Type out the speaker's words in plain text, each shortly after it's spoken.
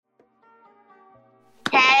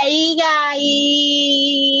Hi guys.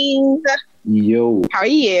 Yo, How are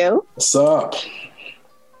you? What's up?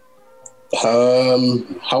 How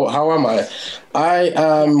am I? I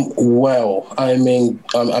am well. I'm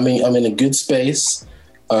in a good space.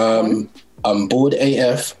 I'm bored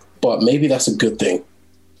AF, but maybe that's a good thing.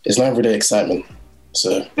 It's not everyday excitement.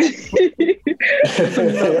 So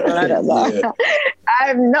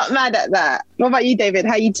I'm not mad at that. What about you, David?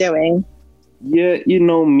 How you doing? yeah, you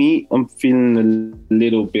know me. I'm feeling a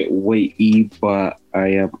little bit weighty, but I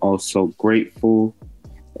am also grateful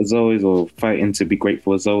as always, or fighting to be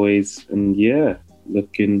grateful as always. And yeah,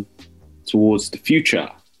 looking towards the future.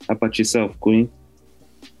 How about yourself, Queen?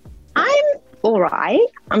 I'm all right.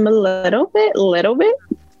 I'm a little bit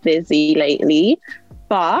busy lately,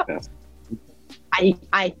 but I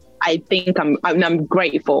think I'm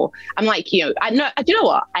grateful. I'm like, do you know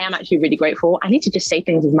what? I am actually really grateful. I need to just say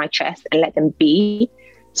things with my chest and let them be.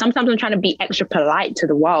 Sometimes I'm trying to be extra polite to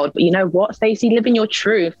the world, but you know what, Stacey? Live in your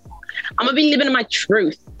truth. I'm gonna be living in my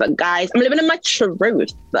truth, but guys, I'm living in my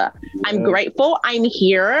truth. I'm grateful. I'm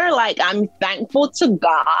here. Like, I'm thankful to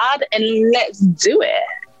God, and let's do it.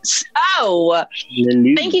 So,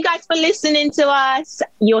 thank you guys for listening to us.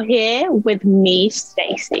 You're here with me,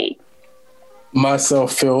 Stacey.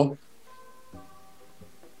 myself, Phil.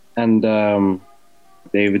 And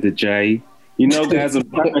David the J. You know, guys, I'm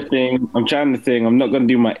trying to think. I'm not going to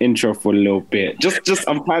do my intro for a little bit. Just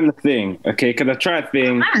I'm trying to think. Okay, can I try a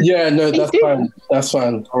thing? Yeah, no, that's fine. That's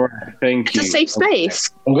fine. All right, thank you. It's a safe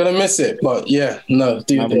space. I'm gonna miss it, but yeah, no,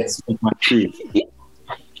 do this. My truth.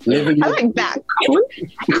 I like that.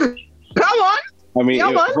 Come on. I mean,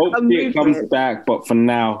 Come on. hopefully it comes back, but for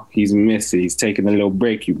now, he's missing. He's taking a little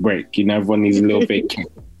break. You know, everyone needs a little vacay.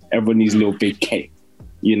 Everyone needs a little vacay,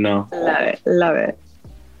 you know? Love it.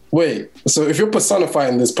 Wait, so if you're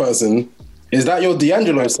personifying this person, is that your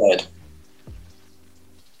D'Angelo side?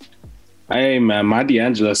 Hey, man, my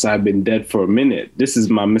D'Angelo side been dead for a minute. This is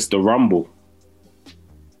my Mr. Rumble.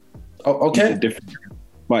 Oh, okay.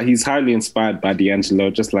 But he's highly inspired by D'Angelo,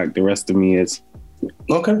 just like the rest of me is.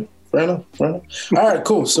 Okay, fair enough. All right,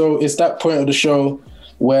 cool. So it's that point of the show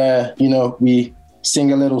where, we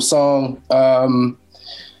sing a little song.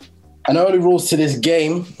 And the only rules to this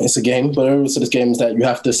game, it's a game, but the only rules to this game is that you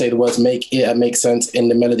have to say the words make it and make sense in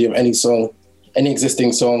the melody of any song, any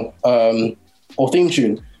existing song, or theme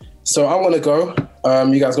tune. So I'm going to go.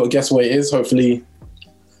 You guys got to guess what it is. Hopefully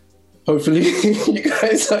you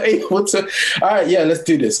guys are able to. All right, yeah, let's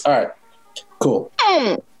do this. All right, cool.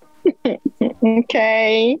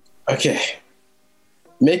 Okay.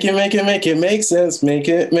 Make it make sense. Make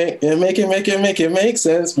it make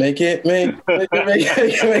sense. Make it make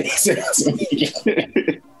sense.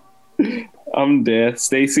 I'm there.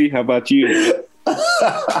 Stacey, how about you?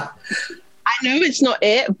 I know it's not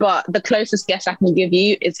it, but the closest guess I can give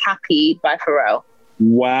you is Happy by Pharrell.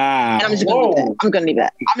 Wow. And I'm just going to leave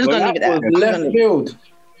it. I'm just going to leave it there. Left field.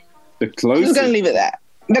 The I'm closest. just going to leave it there.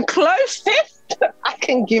 The closest I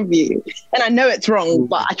can give you. And I know it's wrong,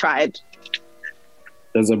 but I tried.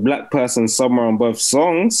 There's a black person somewhere on both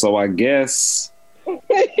songs, so I guess.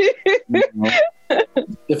 The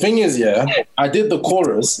thing is, yeah, I did the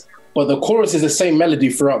chorus, but the chorus is the same melody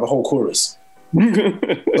throughout the whole chorus.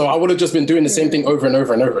 So I would have just been doing the same thing over and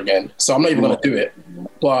over and over again. So I'm not even going to do it.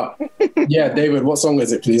 But yeah, David, what song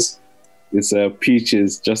is it, please? It's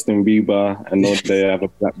Peaches, Justin Bieber, and all the other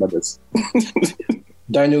black brothers.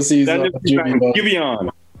 Daniel Caesar,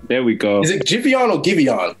 Giveon. There we go. Is it Giveon or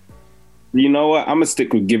Giveon? You know what? I'm going to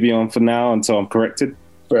stick with Giveon for now until I'm corrected.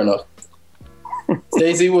 Fair enough.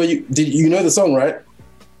 Stacey, did you know the song, right?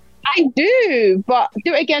 I do, but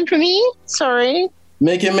do it again for me. Sorry.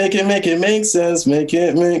 Make it make sense. Make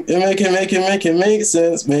it make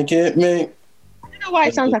sense. Make it make. I don't know why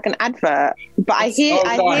it sounds like an advert, but I hear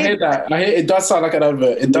that. I hear it does sound like an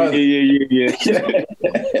advert. It does. Yeah.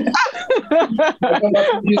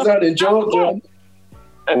 You sound in Georgia.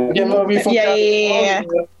 Yeah.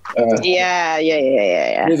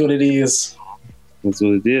 It is what it is. That's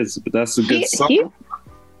what it is. But that's a good song.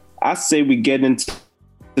 I say we get into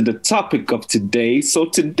the topic of today. So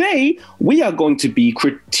today we are going to be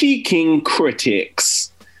critiquing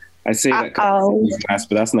critics. I say that nice,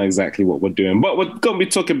 but that's not exactly what we're doing. But we're going to be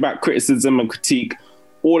talking about criticism and critique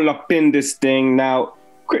all up in this thing. Now,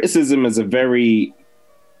 criticism is a very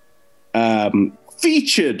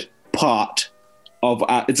featured part of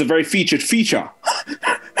it's a very featured feature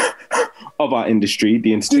of our industry,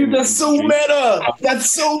 the entertainment. Dude, that's so meta.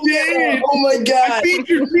 That's so meta. Oh my god.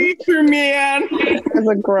 Feature, man. That's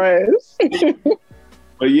a gross.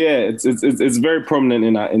 But yeah, it's very prominent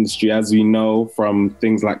in our industry, as we know, from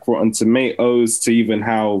things like Rotten Tomatoes to even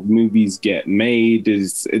how movies get made.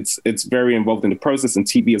 It's very involved in the process, and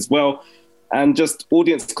TV as well, and just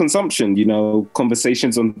audience consumption. You know,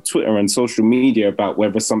 conversations on Twitter and social media about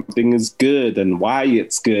whether something is good and why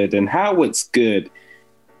it's good and how it's good.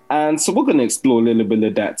 And so we're going to explore a little bit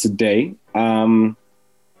of that today.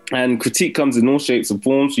 And critique comes in all shapes and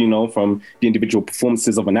forms, you know, from the individual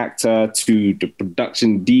performances of an actor to the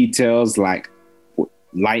production details, like what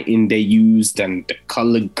lighting they used and the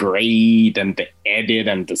color grade and the edit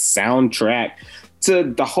and the soundtrack, to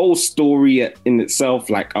the whole story in itself.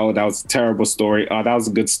 Like, oh, that was a terrible story. Oh, that was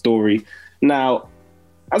a good story. Now,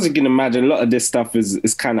 as you can imagine, a lot of this stuff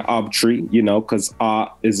is kind of arbitrary, you know, because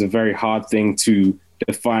art is a very hard thing to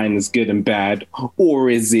define as good and bad. Or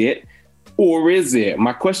is it? Or is it?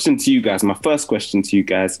 My question to you guys, my first question to you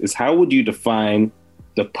guys is, how would you define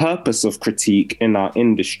the purpose of critique in our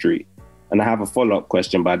industry? And I have a follow-up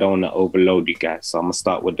question, but I don't want to overload you guys. So I'm going to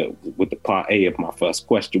start with the part A of my first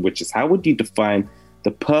question, which is, how would you define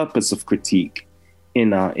the purpose of critique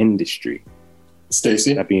in our industry?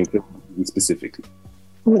 Stacey? That being specifically.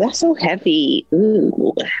 Oh, that's so heavy.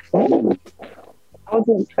 Ooh. I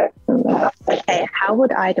wasn't expecting that. Okay, how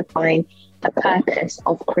would I define the purpose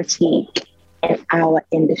of critique in our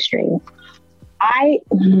industry?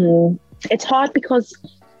 It's hard because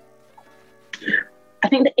I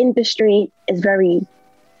think the industry is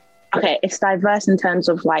it's diverse in terms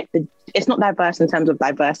of it's not diverse in terms of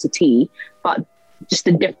diversity, but just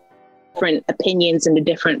the different opinions and the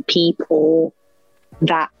different people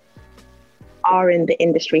that are in the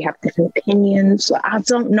industry have different opinions. So I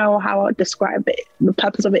don't know how I'd describe it, the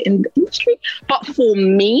purpose of it in the industry. But for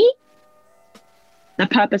me, the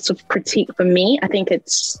purpose of critique for me, I think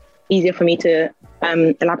it's easier for me to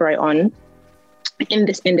elaborate on in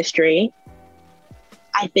this industry.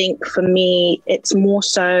 I think for me, it's more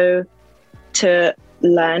so to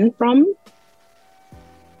learn from,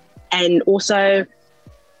 and also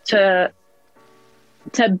to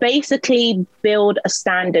basically build a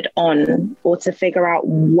standard on, or to figure out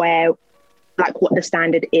what the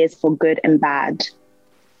standard is for good and bad.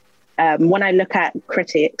 When I look at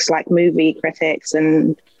critics, like movie critics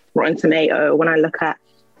and Rotten Tomato,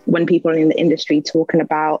 when people in the industry talking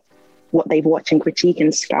about what they've watched and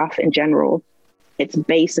critiquing stuff in general, it's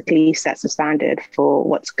basically sets a standard for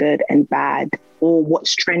what's good and bad, or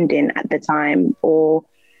what's trending at the time, or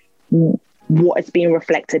what is being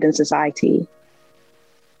reflected in society.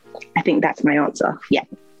 I think that's my answer. Yeah,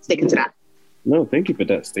 sticking to that. No, thank you for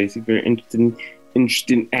that, Stacey. Very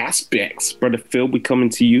interesting aspects. Brother Phil, we coming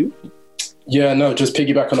to you. Yeah, no, just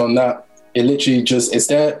piggybacking on that. It literally just, it's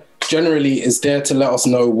there to let us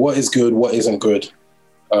know what is good, what isn't good.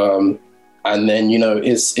 And then, you know,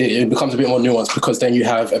 it becomes a bit more nuanced, because then you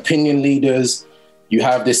have opinion leaders, you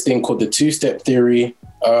have this thing called the two-step theory,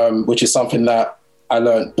 which is something that I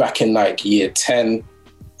learned back in like year 10,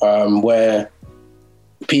 where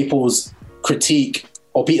people's critique,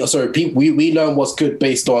 we learn what's good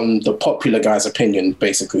based on the popular guy's opinion,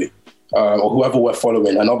 basically, or whoever we're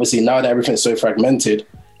following. And obviously now that everything's so fragmented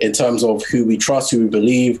in terms of who we trust, who we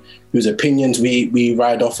believe, whose opinions we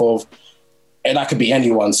ride off of, and that could be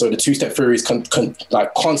anyone. So the two-step theory is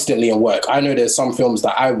constantly in work. I know there's some films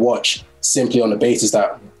that I watch simply on the basis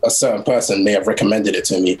that a certain person may have recommended it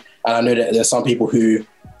to me. And I know that there's some people who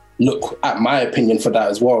look at my opinion for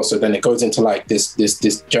that as well. So then it goes into like this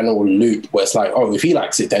general loop where it's like, oh, if he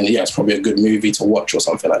likes it, then yeah, it's probably a good movie to watch or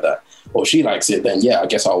something like that. Or if she likes it, then yeah, I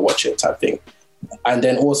guess I'll watch it type thing. And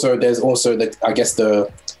then also there's also the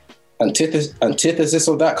antithesis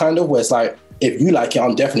of that kind of, where it's like, if you like it,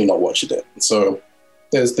 I'm definitely not watching it. So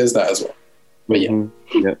there's that as well. But yeah.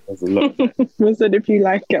 Yeah, there's a lot. I said, if you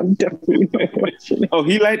like it, I'm definitely not watching it. Oh,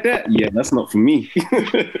 he like that? Yeah, that's not for me.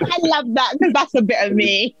 I love that, because that's a bit of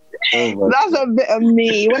me. That's a bit of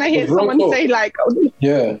me. When I hear someone say like, oh,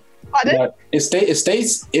 yeah. Like,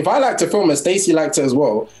 if I liked a film and Stacey liked it as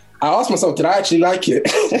well, I asked myself, did I actually like it?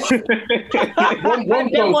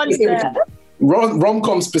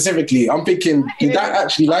 Rom-com specifically, I'm thinking, did I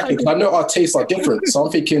actually like it? Because I know our tastes are different. So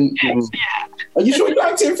I'm thinking, are you sure you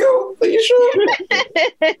liked it, Phil? Are you sure?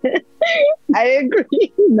 I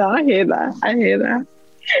agree. No, I hear that.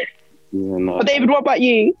 Yeah, no. But David, what about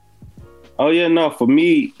you? Oh yeah, no, for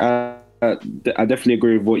me, I definitely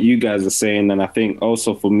agree with what you guys are saying. And I think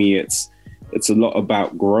also for me, it's a lot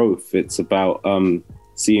about growth. It's about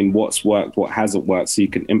seeing what's worked, what hasn't worked, so you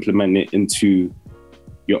can implement it into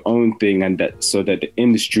your own thing, and so that the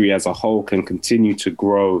industry as a whole can continue to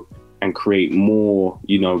grow and create more,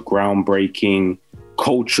 you know, groundbreaking,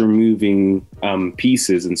 culture moving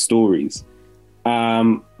pieces and stories.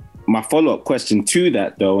 My follow-up question to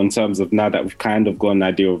that, though, in terms of now that we've kind of got an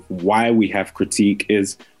idea of why we have critique,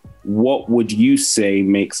 is what would you say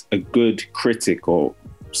makes a good critic, or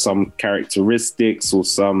some characteristics or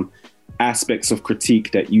some aspects of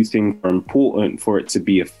critique that you think are important for it to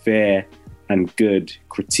be a fair and good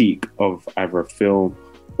critique of either a film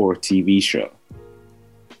or a TV show?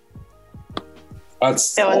 I'll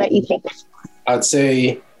let you take it. I'd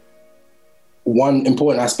say one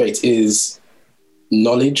important aspect is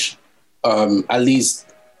knowledge, at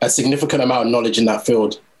least a significant amount of knowledge in that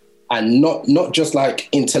field, and not just like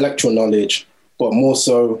intellectual knowledge, but more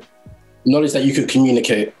so knowledge that you could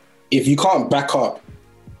communicate. If you can't back up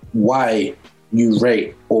why you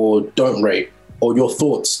rate or don't rate, or your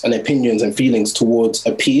thoughts and opinions and feelings towards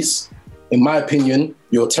a piece, in my opinion,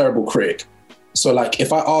 you're a terrible critic. So like,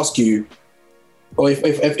 if I ask you, or if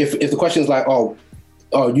the question is like, oh,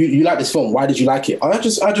 you like this film, why did you like it? I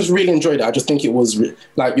just really enjoyed it. I just think it was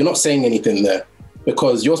like, you're not saying anything there,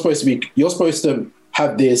 because you're supposed to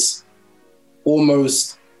have this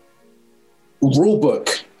almost rule book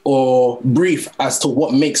or brief as to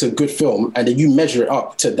what makes a good film, and then you measure it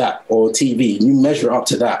up to that, or TV, you measure it up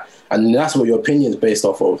to that, and that's what your opinion is based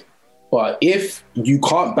off of. But if you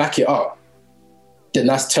can't back it up, then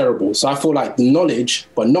that's terrible. So I feel like the knowledge,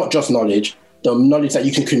 but not just knowledge, the knowledge that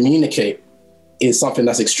you can communicate is something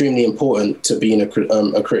that's extremely important to being a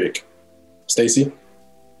critic. Stacey?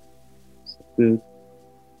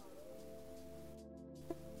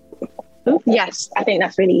 Yes, I think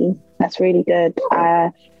that's really good.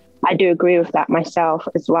 I do agree with that myself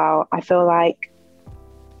as well. I feel like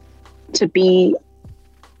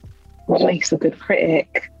what makes a good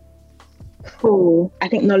critic? I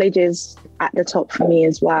think knowledge is at the top for me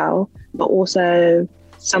as well, but also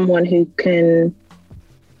someone who can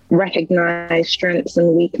recognize strengths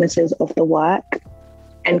and weaknesses of the work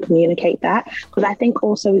and communicate that. Because I think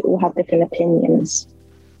also we all have different opinions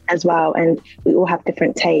as well, and we all have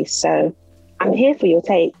different tastes. So I'm here for your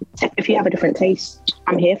take. If you have a different taste,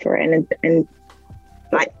 I'm here for it. And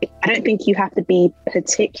like, I don't think you have to be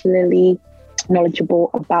particularly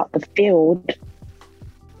knowledgeable about the field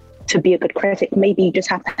to be a good critic. Maybe you just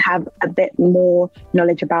have to have a bit more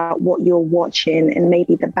knowledge about what you're watching and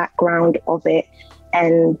maybe the background of it,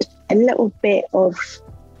 and a little bit of,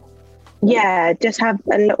 just have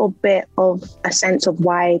a little bit of a sense of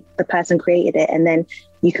why the person created it. And then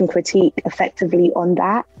you can critique effectively on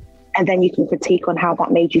that. And then you can critique on how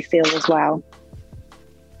that made you feel as well.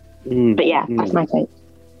 But that's my take.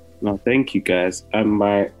 No, thank you guys.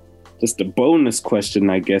 And just a bonus question,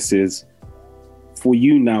 I guess, is for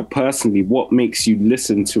you now personally, what makes you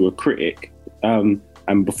listen to a critic?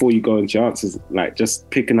 And before you go into your answers, like just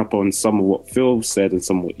picking up on some of what Phil said and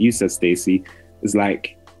some of what you said, Stacey, is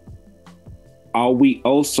like, are we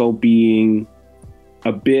also being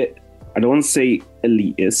a bit, I don't want to say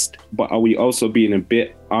elitist, but are we also being a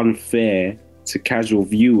bit unfair to casual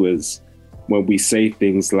viewers when we say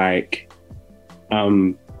things like,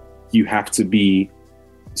 you have to be,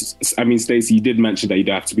 I mean, Stacey, you did mention that you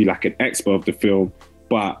don't have to be like an expert of the film,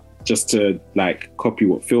 but just to like copy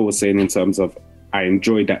what Phil was saying in terms of, I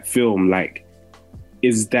enjoyed that film, like,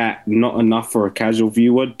 is that not enough for a casual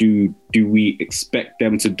viewer? Do we expect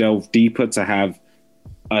them to delve deeper, to have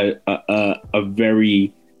a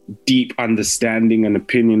very deep understanding and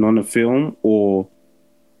opinion on a film, or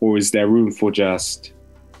is there room for just,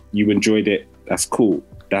 you enjoyed it, that's cool,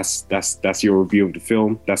 that's your review of the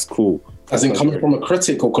film, that's cool? As in coming from a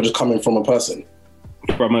critic, or just coming from a person?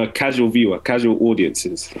 From a casual viewer, casual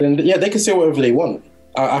audiences. Then they can say whatever they want.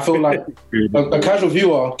 I feel like a casual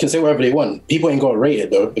viewer can say whatever they want. People ain't got to rate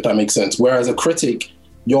it though, if that makes sense. Whereas a critic,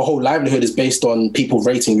 your whole livelihood is based on people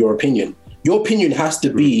rating your opinion. Your opinion has to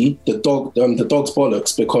be the dog's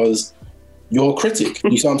bollocks, because you're a critic.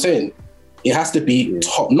 You see what I'm saying? It has to be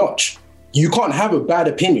top notch. You can't have a bad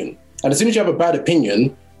opinion. And as soon as you have a bad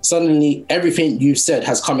opinion, suddenly everything you've said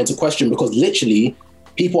has come into question, because literally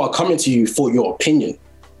people are coming to you for your opinion.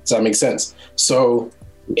 Does that make sense? So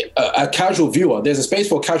a casual viewer, there's a space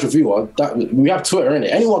for a casual viewer. That we have Twitter in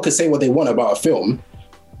it. Anyone can say what they want about a film,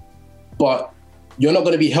 but you're not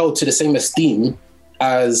going to be held to the same esteem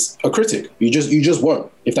as a critic. You just won't,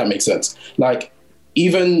 if that makes sense. Like,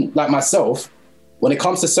 even like myself, when it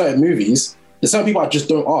comes to certain movies, there's some people I just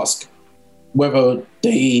don't ask whether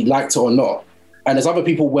they liked it or not. And there's other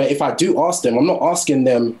people where if I do ask them, I'm not asking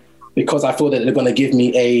them because I feel that they're going to give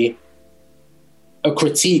me a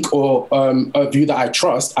critique or a view that I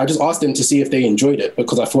trust. I just ask them to see if they enjoyed it,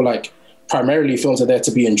 because I feel like primarily films are there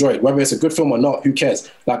to be enjoyed. Whether it's a good film or not, who cares?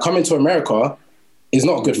 Like, Coming to America is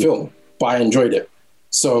not a good film, but I enjoyed it.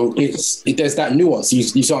 So there's that nuance. You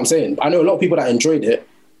see what I'm saying? I know a lot of people that enjoyed it,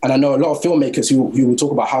 and I know a lot of filmmakers who will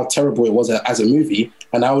talk about how terrible it was as a movie,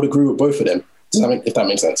 and I would agree with both of them. If that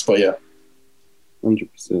makes sense? But yeah,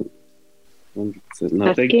 100%. No,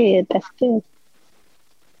 that's good. That's good.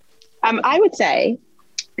 I would say,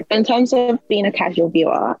 in terms of being a casual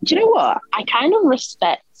viewer, do you know what? I kind of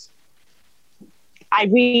respect. I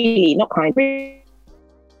really, not kind.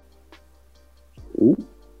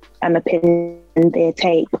 Opinion, their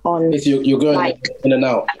take on. You're going like, in and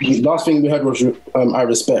out. The last thing we heard was I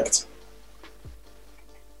respect.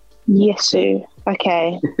 Yes, sir.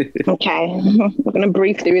 Okay. Okay. We're gonna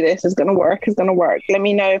breathe through this. It's gonna work. Let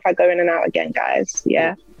me know if I go in and out again, guys.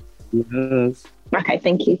 Yeah. Yes. Okay,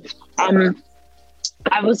 thank you.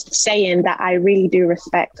 I was saying that I really do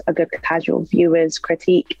respect a good casual viewer's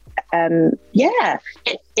critique. In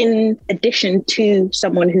addition to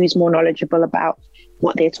someone who's more knowledgeable about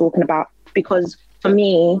what they're talking about, because for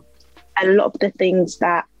me, a lot of the things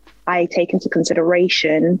that I take into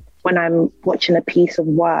consideration when I'm watching a piece of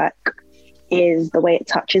work is the way it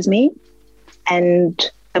touches me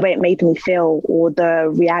and the way it made me feel, or the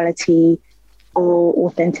reality or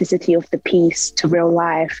authenticity of the piece to real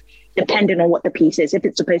life, depending on what the piece is. If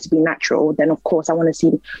it's supposed to be natural, then of course I want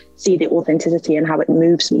to see the authenticity and how it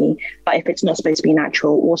moves me. But if it's not supposed to be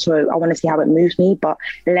natural, also I want to see how it moves me, but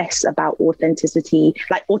less about authenticity.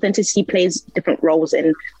 Like authenticity plays different roles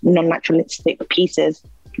in non-naturalistic pieces.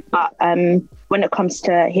 But when it comes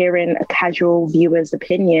to hearing a casual viewer's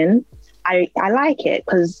opinion, I like it,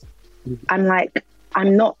 because I'm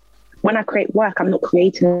not, when I create work, I'm not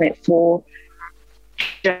creating it for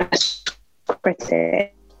just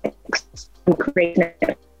critics. I'm creating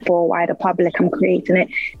it for a wider public. I'm creating it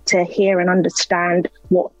to hear and understand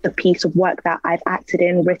what the piece of work that I've acted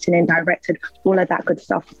in, written in, directed, all of that good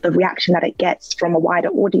stuff, the reaction that it gets from a wider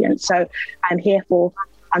audience. So I'm here for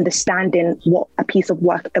understanding what a piece of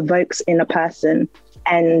work evokes in a person,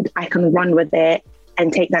 and I can run with it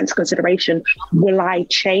and take that into consideration. Will I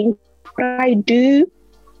change what I do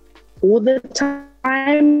all the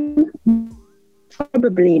time?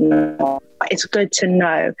 Probably not. But it's good to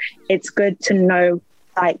know. It's good to know,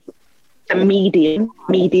 like, the median.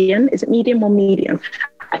 Is it medium or medium?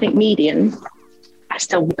 I think median. I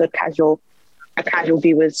still a casual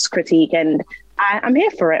viewer's critique, and I'm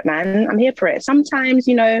here for it, man. I'm here for it. Sometimes,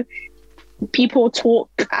 people talk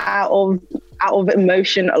out of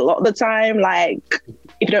emotion a lot of the time. Like,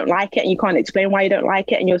 if you don't like it and you can't explain why you don't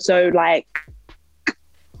like it, and you're so like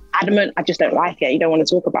adamant, I just don't like it, you don't want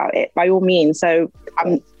to talk about it, by all means. So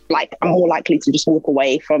I'm more likely to just walk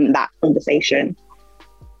away from that conversation.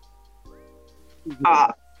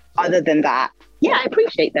 Other than that, yeah, I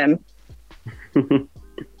appreciate them. I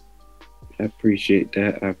appreciate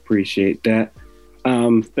that.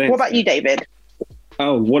 Thanks. What about you, David?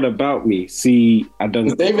 Oh, what about me? See, I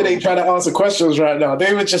don't. David ain't trying to answer questions right now.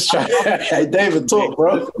 David just trying. Hey, David, talk,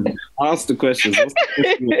 bro. Ask the questions.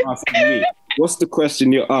 What's the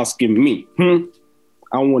question you're asking me?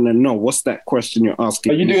 I want to know. What's that question you're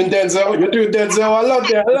asking? Are you doing Denzel? You're doing Denzel. I love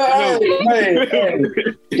that.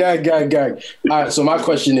 Hey. Gang. All right. So my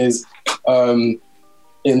question is,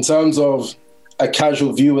 in terms of a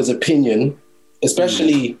casual viewer's opinion,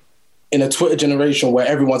 especially in a Twitter generation where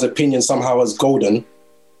everyone's opinion somehow is golden.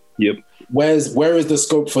 Yep. Where is the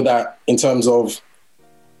scope for that in terms of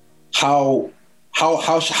how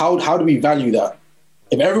do we value that?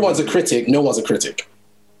 If everyone's a critic, no one's a critic.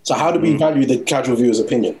 So how do we value the casual viewer's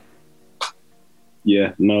opinion?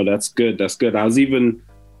 Yeah, no, that's good. I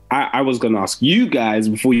was going to ask you guys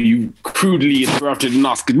before you crudely interrupted and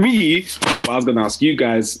asked me, but I was going to ask you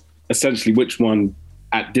guys essentially which one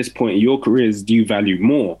at this point in your careers do you value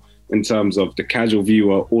more in terms of the casual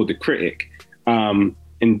viewer or the critic?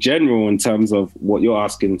 In general, in terms of what you're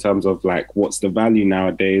asking, in terms of like, what's the value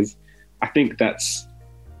nowadays? I think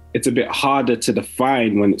it's a bit harder to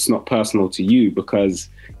define when it's not personal to you, because,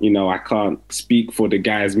 I can't speak for the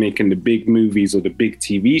guys making the big movies or the big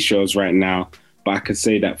TV shows right now, but I could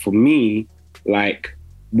say that for me, like,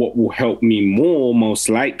 what will help me more, most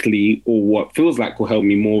likely, or what feels like will help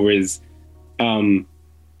me more is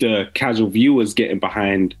the casual viewers getting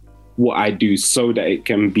behind what I do so that it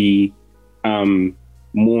can be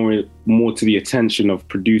more to the attention of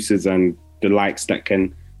producers and the likes that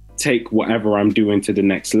can take whatever I'm doing to the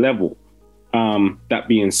next level. That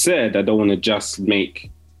being said, I don't want to just make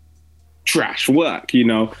trash work,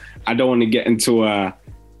 I don't want to get into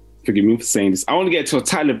forgive me for saying this, I want to get to a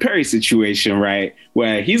Tyler Perry situation, right?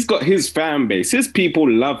 Where he's got his fan base, his people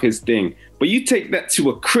love his thing, but you take that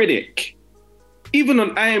to a critic, even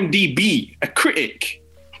on IMDb, a critic,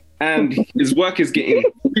 and his work is getting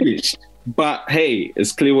finished. But hey,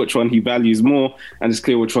 it's clear which one he values more, and it's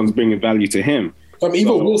clear which one's bringing value to him.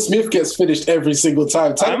 Even Will Smith gets finished every single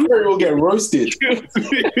time. Tyler Perry will get roasted.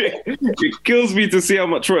 It kills me to see how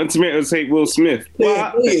much Rotten Tomatoes hate Will Smith.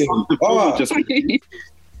 But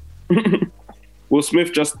Will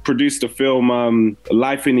Smith just produced a film,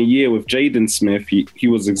 Life in a Year with Jaden Smith. He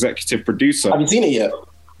was executive producer. Have you seen it yet?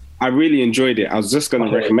 I really enjoyed it. I was just going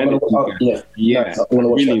to recommend it. I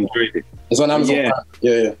really enjoyed it. It's on Amazon.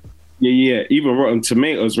 Yeah. Even Rotten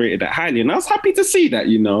Tomatoes rated it highly, and I was happy to see that.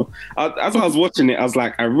 As I was watching it, I was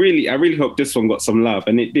like, I really hope this one got some love,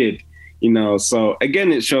 and it did. So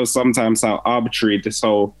again, it shows sometimes how arbitrary this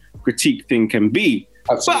whole critique thing can be.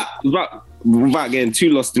 Absolutely. But without getting too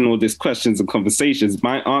lost in all these questions and conversations,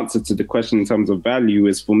 my answer to the question in terms of value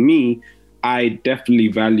is, for me, I definitely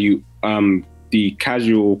value the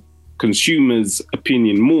casual consumer's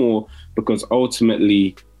opinion more, because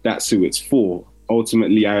ultimately that's who it's for.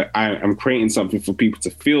 Ultimately, I am creating something for people to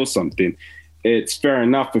feel something. It's fair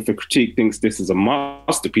enough if a critique thinks this is a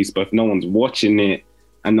masterpiece, but if no one's watching it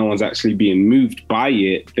and no one's actually being moved by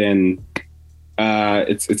it, then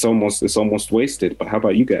it's almost wasted. But how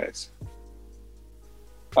about you guys?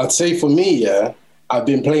 I'd say for me, I've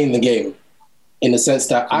been playing the game in the sense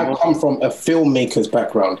that I come from a filmmaker's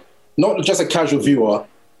background, not just a casual viewer,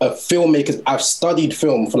 a filmmaker. I've studied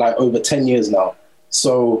film for like over 10 years now.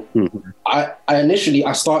 So I initially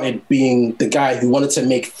started being the guy who wanted to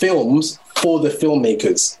make films for the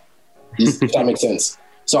filmmakers. If that makes sense.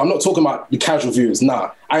 So I'm not talking about the casual viewers.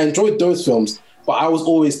 Nah, I enjoyed those films, but I was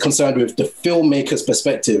always concerned with the filmmaker's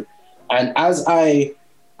perspective. And as I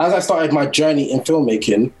started my journey in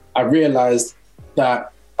filmmaking, I realized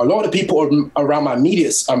that a lot of the people around my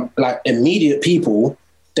immediate people,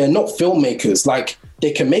 they're not filmmakers. Like,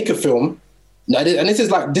 they can make a film. And this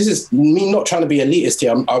is me not trying to be elitist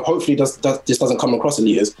here. Hopefully this doesn't come across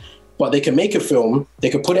elitist, but they can make a film, they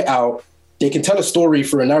can put it out, they can tell a story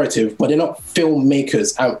through a narrative, but they're not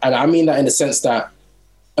filmmakers. And I mean that in the sense that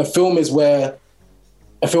a film where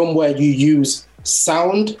you use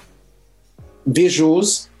sound,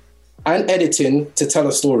 visuals, and editing to tell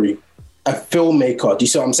a story. A filmmaker, do you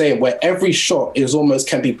see what I'm saying? Where every shot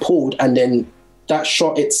can be pulled, and then that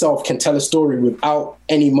shot itself can tell a story without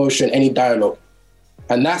any motion, any dialogue.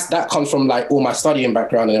 And that comes from like all my studying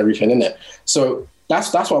background and everything, isn't it? So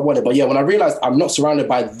that's what I wanted. But yeah, when I realized I'm not surrounded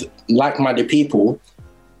by like-minded people,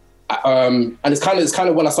 and it's kind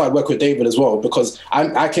of when I started working with David as well, because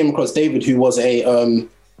I came across David, who was a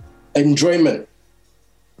enjoyment.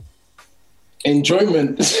 Before we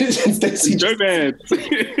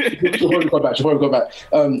go back.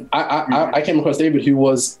 I came across David, who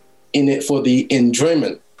was in it for the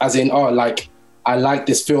enjoyment, as in, I like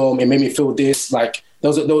this film, it made me feel this. Like, there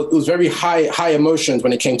was very high emotions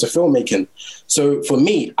when it came to filmmaking. So for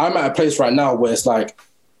me, I'm at a place right now where it's like,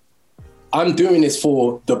 I'm doing this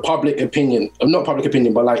for the public opinion, not public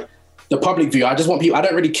opinion, but like the public view. I just want people. I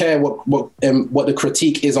don't really care what the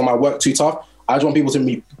critique is on my work too tough. I just want people to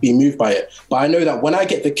be moved by it. But I know that when I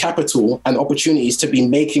get the capital and opportunities to be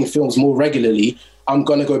making films more regularly, I'm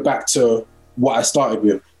gonna go back to what I started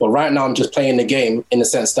with. But right now, I'm just playing the game in the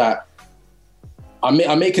sense that I'm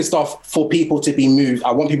making stuff for people to be moved.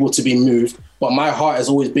 I want people to be moved, but my heart has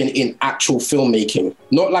always been in actual filmmaking,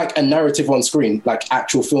 not like a narrative on screen, like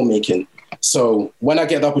actual filmmaking. So when I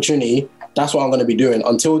get the opportunity, that's what I'm going to be doing.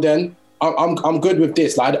 Until then, I'm good with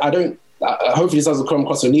this. Like, I don't. Hopefully, this doesn't come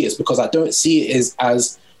across elitist, because I don't see it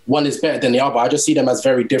as one is better than the other. I just see them as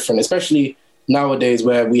very different, especially nowadays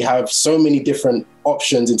where we have so many different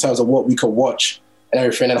options in terms of what we can watch and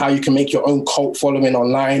everything, and how you can make your own cult following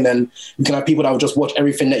online, and you can have people that will just watch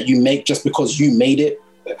everything that you make just because you made it.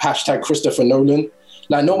 # Christopher Nolan.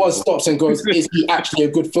 Like, no one stops and goes, is he actually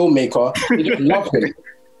a good filmmaker? They just love him.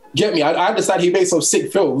 Get me? I understand he made some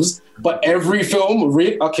sick films, but every film,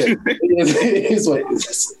 okay, it is what it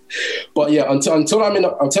is. But yeah, until I'm in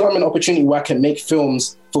an opportunity where I can make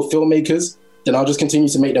films for filmmakers, then I'll just continue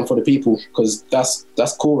to make them for the people, because that's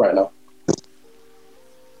cool right now.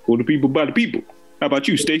 For the people, by the people. How about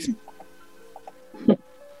you, Stacey?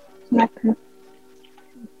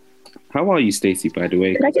 How are you, Stacey, by the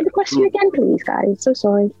way? Could I get the question again, please, guys? So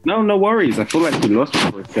sorry. No worries. I feel like we lost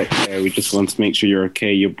you for a sec there. We just want to make sure you're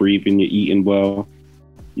okay, you're breathing, you're eating well,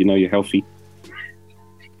 you're healthy.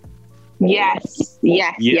 Yes. Do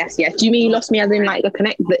you mean you lost me as in like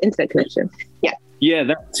the internet connection? Yeah. Yeah,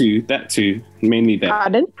 that too. Mainly that.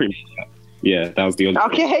 Pardon? Pretty much. Yeah, that was the only.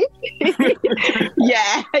 Okay.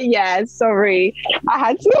 yeah. Sorry,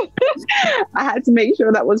 I had to make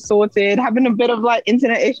sure that was sorted. Having a bit of like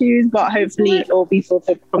internet issues, but hopefully it will be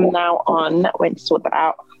sorted from now on. Went to sort that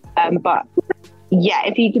out. But Yeah,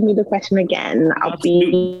 if you give me the question again, I'll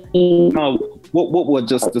be... No, what we're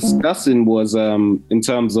just discussing was in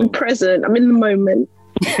terms of... present. I'm in the moment.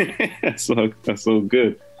 That's so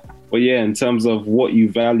good. Well, yeah, in terms of what you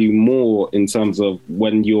value more in terms of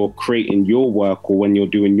when you're creating your work or when you're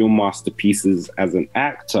doing your masterpieces as an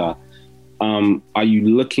actor, are you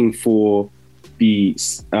looking for the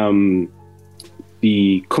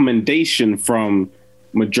commendation from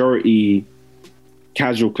majority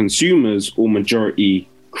casual consumers or majority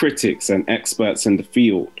critics and experts in the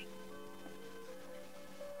field?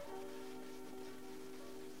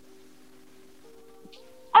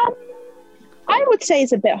 I would say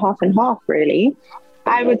it's a bit half and half, really.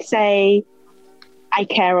 I would say I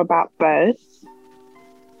care about both.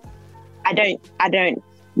 I don't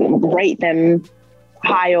rate them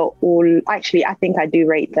higher or actually I think I do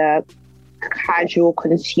rate the casual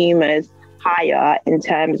consumers higher in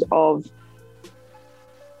terms of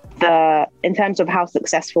how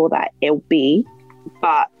successful that it'll be.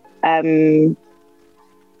 But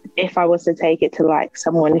if I was to take it to like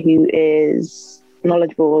someone who is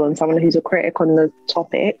knowledgeable and someone who's a critic on the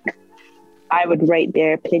topic, I would rate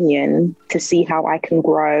their opinion to see how I can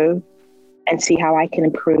grow and see how I can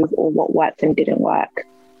improve or what worked and didn't work.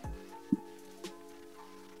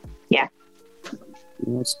 Yeah.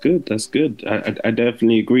 That's good. I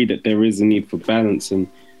definitely agree that there is a need for balance, and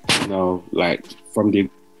like from the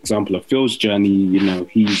example of Phil's journey,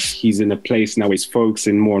 he's in a place now he's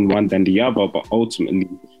focusing more on one than the other, but ultimately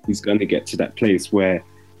he's going to get to that place where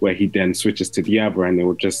he then switches to the other, and it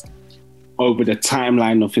will just, over the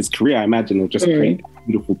timeline of his career, I imagine it'll just create a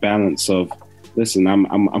beautiful balance of, listen,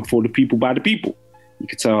 I'm for the people by the people. You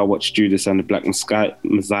could tell I watched Judas and the Black Messiah.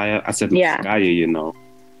 I said Messiah,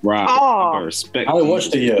 right? I respect. I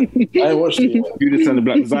watched it yet. Judas and the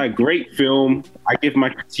Black Messiah, great film. I give my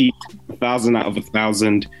critique 1,000 out of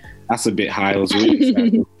 1,000. That's a bit high. I was really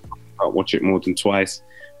excited. I'll watch it more than twice.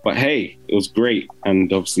 But hey, it was great.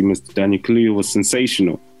 And obviously Mr. Daniel Kaluuya was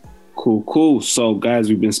sensational. Cool. So guys,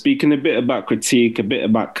 we've been speaking a bit about critique, a bit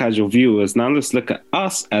about casual viewers. Now let's look at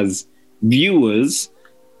us as viewers.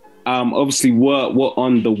 Obviously we're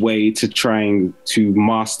on the way to trying to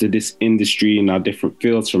master this industry in our different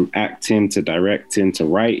fields, from acting to directing to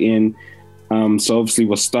writing. So obviously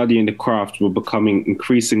we're studying the craft. We're becoming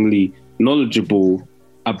increasingly knowledgeable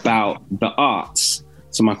about the arts.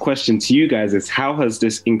 So my question to you guys is, how has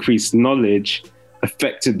this increased knowledge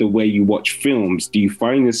affected the way you watch films? Do you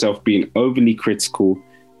find yourself being overly critical?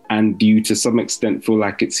 And do you to some extent feel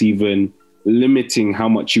like it's even limiting how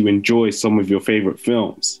much you enjoy some of your favorite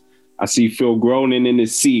films? I see Phil groaning in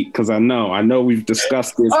his seat because I know we've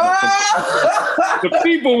discussed this. The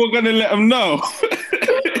people were going to let him know.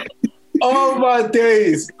 Oh my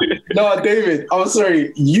days. No, David, I'm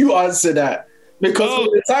sorry. You answer that. Because from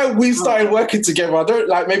the time we started working together,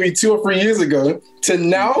 maybe 2 or 3 years ago, to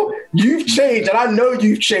now, you've changed. And I know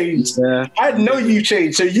you've changed. Yeah. I know you've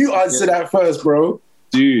changed. So you answer that first, bro.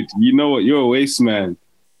 Dude, you know what? You're a waste man.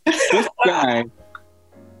 This guy,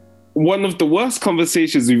 one of the worst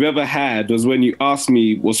conversations we've ever had was when you asked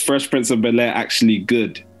me, was Fresh Prince of Bel-Air actually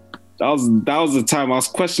good? That was the time I was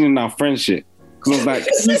questioning our friendship. Because I was like,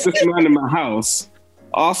 who's this man in my house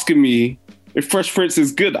asking me if Fresh Prince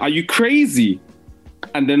is good? Are you crazy?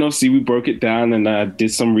 And then obviously we broke it down and I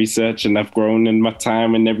did some research and I've grown in my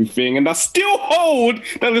time and everything. And I still hold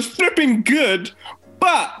that it's flipping good,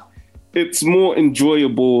 but it's more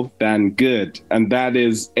enjoyable than good. And that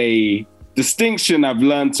is a distinction I've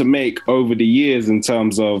learned to make over the years in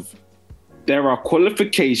terms of there are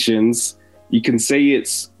qualifications. You can say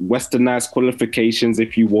it's westernized qualifications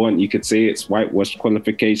if you want. You could say it's whitewashed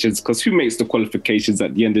qualifications, because who makes the qualifications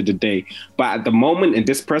at the end of the day? But at the moment, in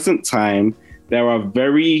this present time, there are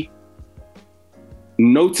very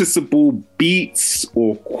noticeable beats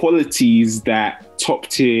or qualities that top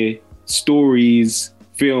tier stories,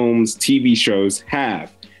 films, TV shows have.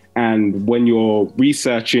 And when you're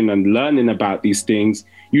researching and learning about these things,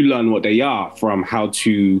 you learn what they are, from how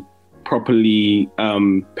to properly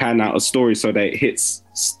pan out a story so that it hits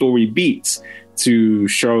story beats, to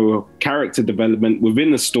show character development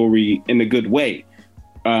within the story in a good way,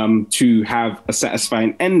 to have a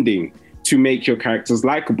satisfying ending, to make your characters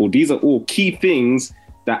likable. These are all key things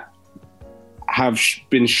that have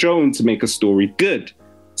been shown to make a story good.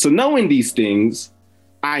 So knowing these things,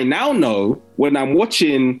 I now know when I'm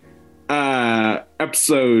watching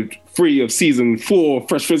episode 3 of season 4,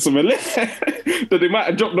 Fresh Prince of Bel-Air, that they might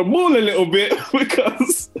have dropped the ball a little bit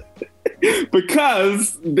because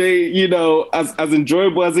they, as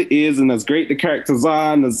enjoyable as it is and as great the characters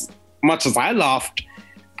are and as much as I laughed,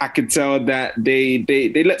 I could tell that they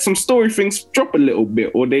let some story things drop a little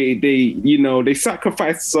bit, or they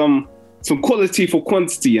sacrificed some quality for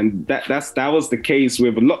quantity, and that was the case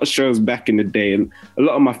with a lot of shows back in the day. And a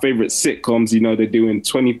lot of my favorite sitcoms, they're doing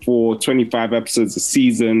 24, 25 episodes a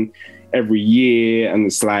season every year, and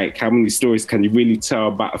it's like, how many stories can you really tell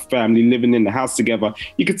about a family living in the house together?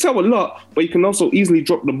 You can tell a lot, but you can also easily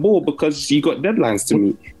drop the ball because you got deadlines to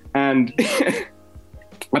meet. And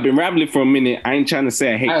I've been rambling for a minute. I ain't trying to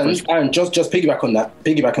say I hate and just piggyback on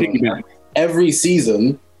that. Every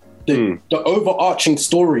season, the overarching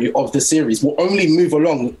story of the series will only move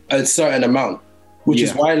along a certain amount, which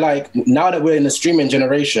is why, like, now that we're in the streaming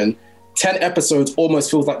generation, 10 episodes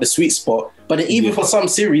almost feels like the sweet spot. But even for some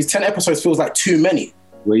series, 10 episodes feels like too many.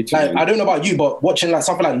 Way too many. I don't know about you, but watching like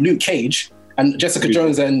something like Luke Cage and Jessica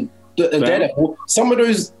Jones and Daredevil, some of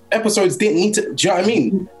those episodes didn't need to. Do you know what I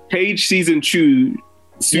mean? Cage season 2.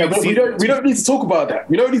 We don't need to talk about that.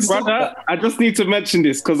 We don't need to talk about that. I just need to mention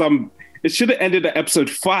this because it should have ended at episode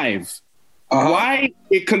 5. Why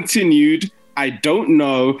it continued, I don't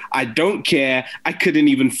know. I don't care. I couldn't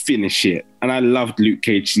even finish it. And I loved Luke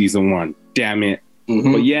Cage season 1. Damn it.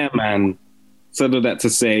 But yeah, man. Said all that to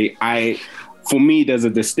say, for me, there's a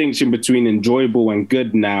distinction between enjoyable and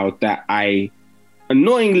good now that I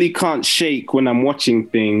annoyingly can't shake when I'm watching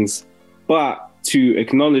things. But to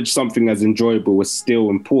acknowledge something as enjoyable is still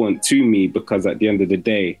important to me, because at the end of the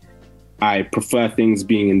day, I prefer things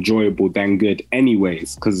being enjoyable than good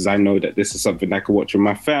anyways, because I know that this is something I can watch with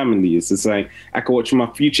my family. It's just like I can watch with my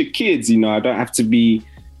future kids. I don't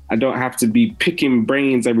have to be picking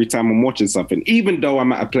brains every time I'm watching something, even though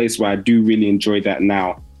I'm at a place where I do really enjoy that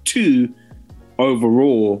now too.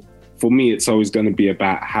 Overall, for me, it's always going to be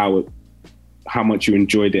about how much you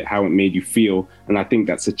enjoyed it, how it made you feel. And I think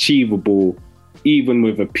that's achievable, even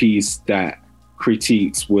with a piece that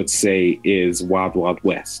critiques would say is Wild Wild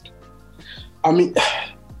West. I mean,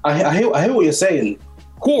 I hear what you're saying.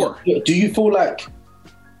 Core. Do you feel like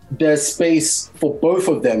there's space for both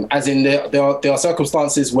of them? As in, there are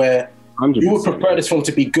circumstances where 100%. You would prefer this film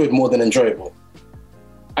to be good more than enjoyable.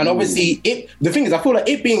 And obviously, the thing is, I feel like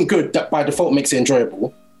it being good that by default makes it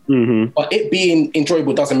enjoyable, but it being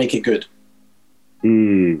enjoyable doesn't make it good.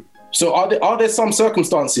 So are there some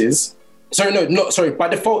circumstances? Sorry. By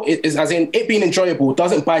default, it is as in it being enjoyable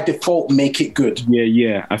doesn't by default make it good.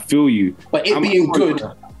 Yeah, I feel you. But it being good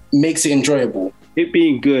makes it enjoyable. It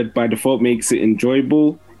being good by default makes it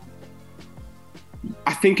enjoyable.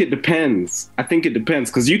 I think it depends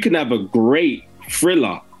because you can have a great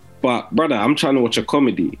thriller, but brother, I'm trying to watch a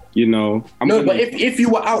comedy. But if you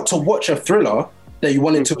were out to watch a thriller that you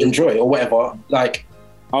wanted to enjoy or whatever, like.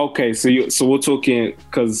 Okay, so we're talking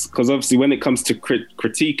because obviously when it comes to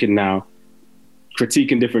critiquing now.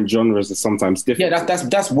 Critiquing different genres is sometimes different. Yeah,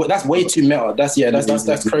 that's way too meta.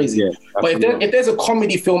 That's crazy. Yeah, but if there's a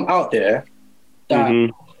comedy film out there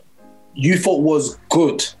that you thought was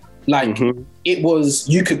good, like it was,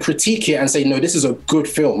 you could critique it and say, no, this is a good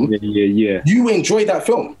film. Yeah. You enjoy that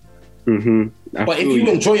film. But if you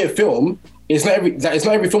enjoy a film, it's not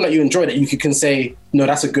every film that you enjoy that you can say, no,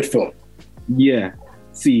 that's a good film. Yeah.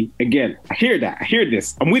 See, again, I hear that. I hear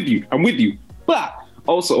this. I'm with you. But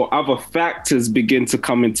also, other factors begin to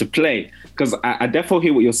come into play, because I definitely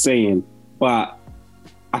hear what you're saying, but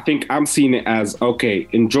I think I'm seeing it as, okay,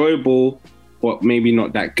 enjoyable, but maybe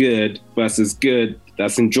not that good, versus good,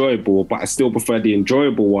 that's enjoyable, but I still prefer the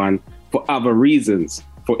enjoyable one for other reasons.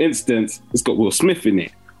 For instance, it's got Will Smith in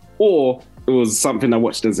it, or it was something I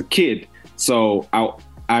watched as a kid, so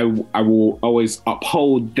I will always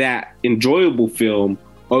uphold that enjoyable film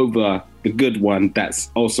over the good one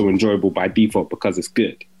that's also enjoyable by default because it's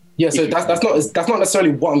good. Yeah, so that's not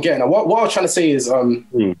necessarily what I'm getting at. What I was trying to say is,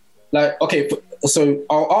 like, okay, so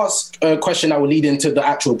I'll ask a question that will lead into the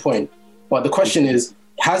actual point. But the question is,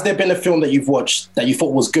 has there been a film that you've watched that you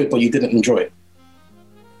thought was good but you didn't enjoy it?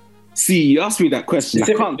 See, you asked me that question.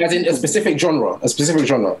 As in a specific genre.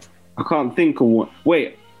 I can't think of one.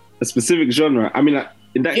 Wait, a specific genre? I mean,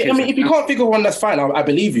 in that case, I mean, if you can't think of one, that's fine. I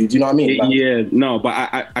believe you. Do you know what I mean? Like, no, but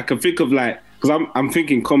I can think of, like, because I'm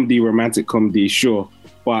thinking comedy, romantic comedy, sure.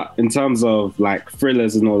 But in terms of like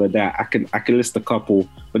thrillers and all of that, I can list a couple,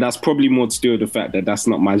 but that's probably more to do with the fact that that's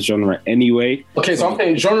not my genre anyway. Okay, so I'm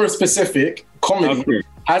saying genre specific comedy. Okay.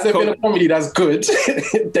 Has there been a comedy that's good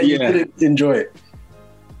that you didn't enjoy it?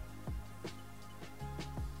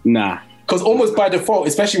 Nah. Because almost by default,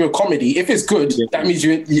 especially with comedy, if it's good, that means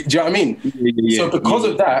do you know what I mean? So because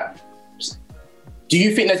of that, do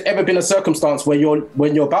you think there's ever been a circumstance where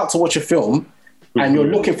when you're about to watch a film and you're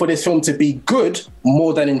looking for this film to be good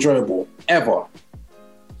more than enjoyable? Ever?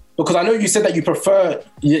 Because I know you said that you prefer,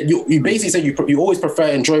 you basically said you always prefer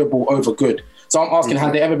enjoyable over good. So I'm asking,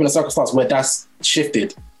 have there ever been a circumstance where that's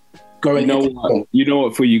shifted? You know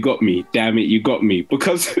what? For you got me. Damn it, you got me.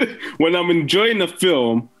 Because when I'm enjoying a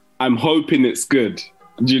film, I'm hoping it's good.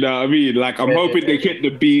 Do you know what I mean? Like, I'm hoping they hit the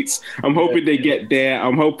beats. I'm hoping they get there.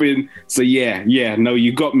 I'm hoping. So yeah. No,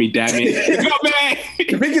 you got me. Damn it, you got me.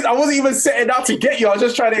 The thing is, I wasn't even setting out to get you. I was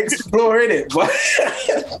just trying to explore in it. But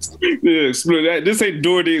yeah, explore that. This ain't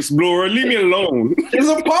Dora the Explorer. Leave me alone. It's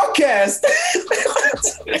a podcast.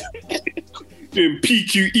 And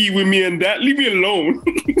PQE with me and that. Leave me alone.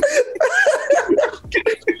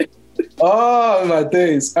 Oh my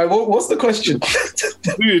days! What's the question,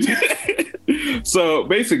 dude? So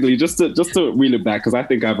basically, just to reel it back, because I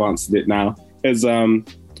think I've answered it now. Is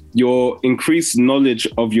your increased knowledge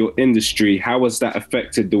of your industry? How has that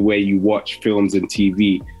affected the way you watch films and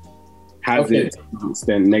TV? Has it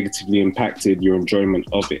then negatively impacted your enjoyment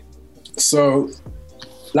of it? So,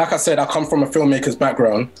 like I said, I come from a filmmaker's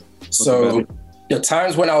background. So the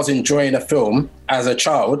times when I was enjoying a film as a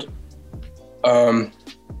child,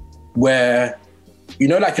 where, you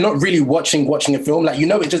know, like, you're not really watching a film, like, you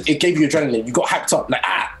know, it gave you adrenaline. You got hyped up, like,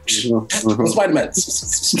 Spider-Man.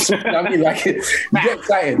 I mean, like, you get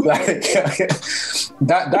excited. Like,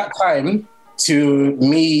 that time to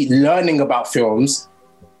me learning about films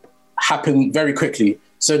happened very quickly.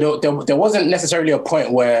 So there wasn't necessarily a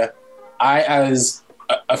point where I, as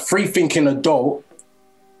a free-thinking adult,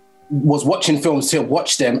 was watching films to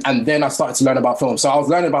watch them, and then I started to learn about films. So I was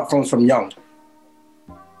learning about films from young.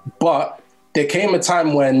 But there came a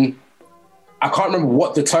time when I can't remember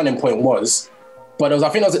what the turning point was, but I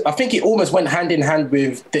think it almost went hand in hand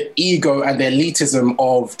with the ego and the elitism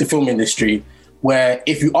of the film industry, where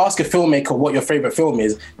if you ask a filmmaker what your favorite film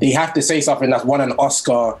is, they have to say something that's won an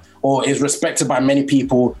Oscar or is respected by many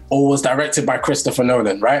people or was directed by Christopher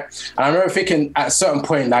Nolan, right? And I remember thinking at a certain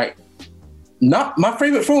point, like, my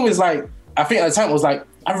favorite film is, like, I think at the time it was like,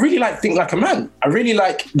 I really like Think Like a Man. I really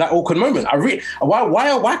like That Awkward Moment. Why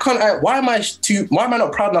am I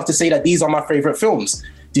not proud enough to say that these are my favorite films? Do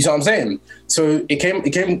you see what I'm saying? So it came,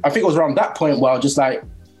 I think it was around that point where I was just like,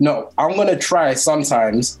 no, I'm going to try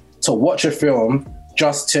sometimes to watch a film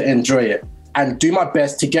just to enjoy it and do my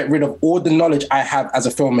best to get rid of all the knowledge I have as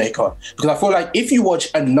a filmmaker. Because I feel like if you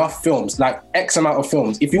watch enough films, like X amount of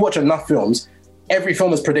films, if you watch enough films, every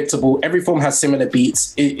film is predictable. Every film has similar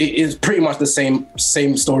beats. It is pretty much the same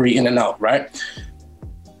story in and out, right?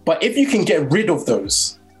 But if you can get rid of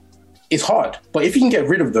those, it's hard. But if you can get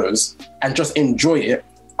rid of those and just enjoy it,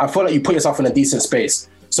 I feel like you put yourself in a decent space.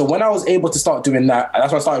 So when I was able to start doing that,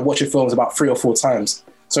 that's when I started watching films about 3 or 4 times.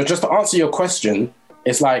 So just to answer your question,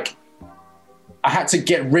 it's like I had to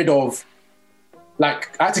get rid of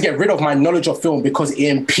my knowledge of film because it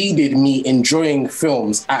impeded me enjoying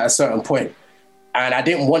films at a certain point. And I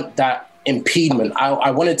didn't want that impediment.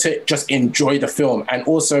 I wanted to just enjoy the film. And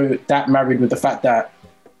also that married with the fact that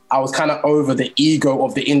I was kind of over the ego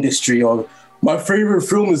of the industry of my favorite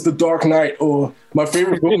film is The Dark Knight, or my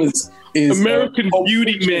favorite film is American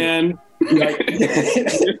Beauty, man. Like,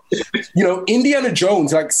 you know, Indiana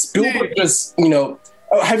Jones, like Spielberg just, you know,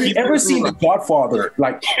 have you ever seen The Godfather?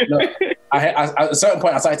 Like, you know, at a certain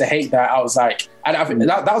point, I started to hate that. I was like, and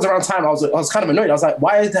that was around time I was kind of annoyed. I was like,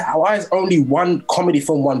 why is only one comedy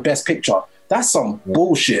film won Best Picture? That's some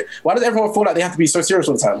bullshit. Why does everyone feel like they have to be so serious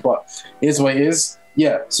all the time? But it is what it is.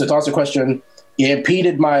 Yeah. So to answer the question, it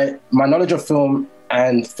impeded my knowledge of film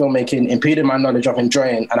and filmmaking, impeded my knowledge of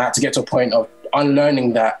enjoying, and I had to get to a point of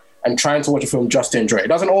unlearning that and trying to watch a film just to enjoy it. It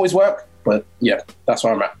doesn't always work, but yeah, that's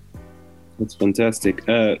where I'm at. That's fantastic.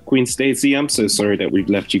 Queen Stacey, I'm so sorry that we've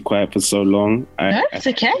left you quiet for so long. It's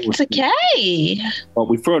okay. But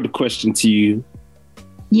we throw the question to you.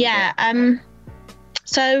 Yeah.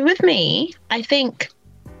 So with me, I think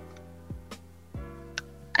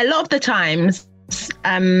a lot of the times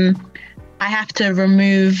I have to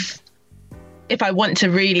remove, if I want to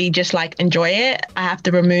really just like enjoy it, I have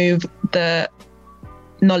to remove the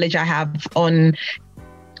knowledge I have on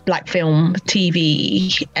like film,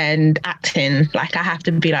 TV, and acting. Like I have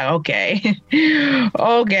to be like,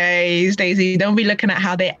 okay, Stacey, don't be looking at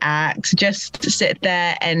how they act. Just sit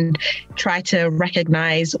there and try to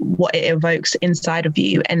recognize what it evokes inside of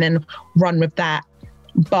you and then run with that.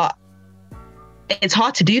 But it's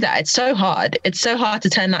hard to do that. It's so hard. It's so hard to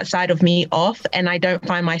turn that side of me off. And I don't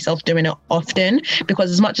find myself doing it often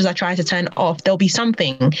because as much as I try to turn it off, there'll be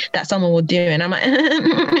something that someone will do. And I'm like,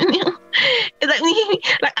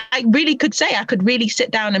 like I really could say, I could really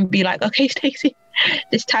sit down and be like, okay, Stacey,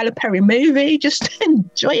 this Tyler Perry movie, just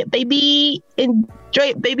enjoy it, baby. Enjoy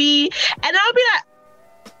it, baby. And I'll be like,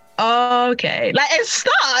 okay. Like it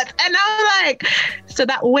starts, and I'm like, so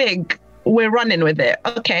that wig, we're running with it.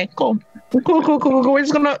 Okay, cool. We're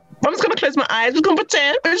just gonna, I'm just gonna close my eyes. We're just gonna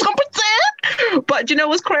pretend. But do you know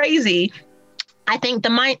what's crazy? I think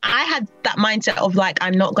I had that mindset of like,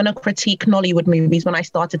 I'm not gonna critique Nollywood movies when I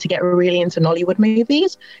started to get really into Nollywood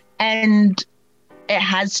movies, and it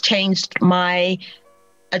has changed my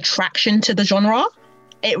attraction to the genre.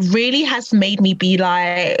 It really has made me be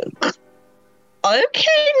like,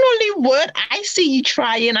 okay, Nollywood, I see you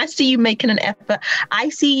trying. I see you making an effort. I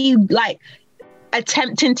see you like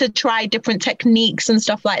attempting to try different techniques and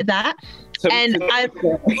stuff like that. And I.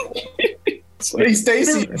 Hey,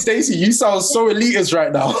 Stacey, you sound so elitist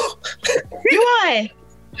right now. Do I?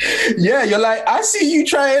 Yeah, you're like, I see you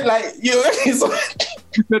trying, like, you're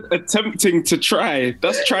attempting to try.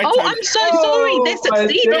 That's try. Oh, I'm so sorry. They're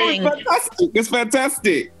succeeding. It's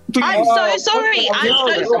fantastic. Please. I'm so sorry.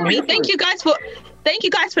 I'm so sorry. Thank you guys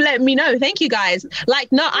for letting me know. Thank you guys.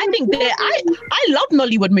 Like, no, I think I love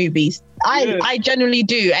Nollywood movies. I genuinely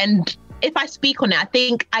do. And if I speak on it, I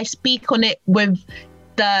think I speak on it with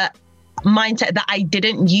the mindset that I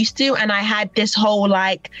didn't used to. And I had this whole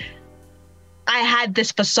like, I had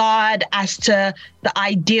this facade as to the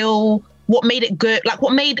ideal, what made it good, like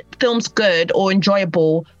what made films good or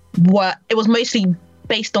enjoyable. It was mostly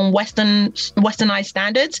based on westernized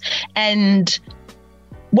standards. And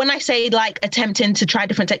when I say like attempting to try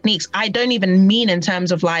different techniques, I don't even mean in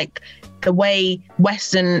terms of like the way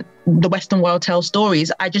the Western world tells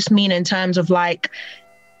stories. I just mean in terms of like,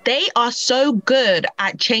 they are so good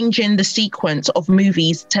at changing the sequence of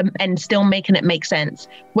movies and still making it make sense,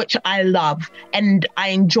 which I love. And I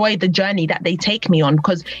enjoy the journey that they take me on,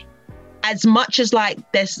 because as much as like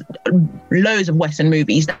there's loads of Western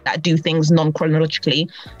movies that do things non-chronologically,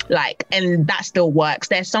 like, and that still works.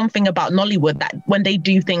 There's something about Nollywood that when they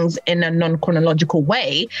do things in a non-chronological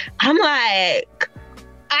way, I'm like,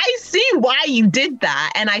 I see why you did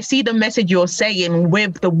that. And I see the message you're saying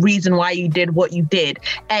with the reason why you did what you did.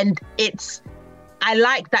 And I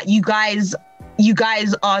like that you guys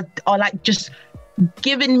are like just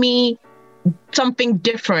giving me something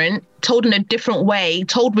different, told in a different way,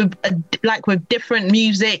 told with different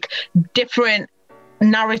music, different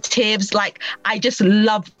narratives. Like, I just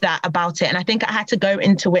love that about it. And I think I had to go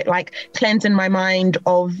into it like cleansing my mind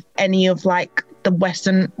of any of like the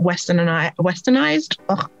westernized,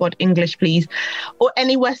 oh God, English please, or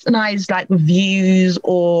any westernized like views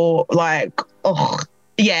or like,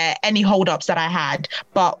 any holdups that I had.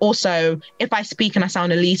 But also, if I speak and I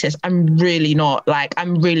sound elitist, I'm really not.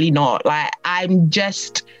 I'm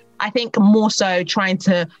just, I think more so trying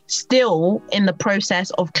to still in the process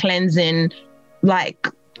of cleansing like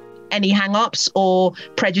any hang-ups or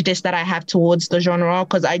prejudice that I have towards the genre,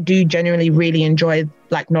 because I do genuinely really enjoy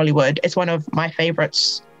like Nollywood. It's one of my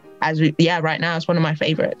favorites right now it's one of my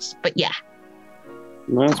favorites. But yeah.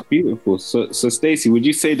 That's beautiful. So Stacey, would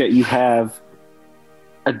you say that you have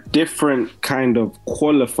a different kind of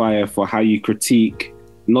qualifier for how you critique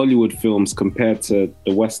Nollywood films compared to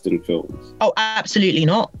the Western films? Oh, absolutely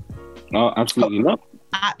not. Oh, absolutely not.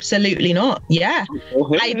 Absolutely not. Yeah.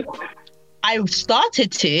 Okay. I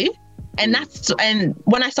started to, and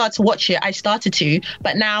when I started to watch it, I started to,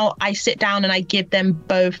 but now I sit down and I give them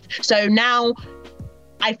both. So now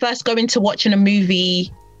I first go into watching a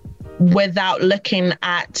movie without looking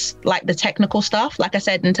at like the technical stuff. Like I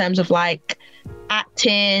said, in terms of like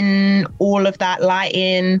acting, all of that,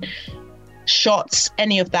 lighting, shots,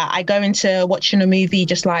 any of that. I go into watching a movie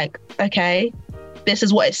just like, okay, this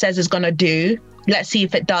is what it says it's going to do. Let's see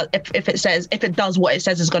if it does. If it does what it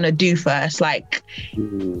says it's gonna do first. Like,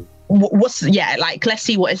 let's see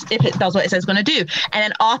if it does what it says it's gonna do. And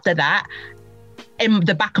then after that, in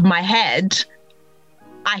the back of my head,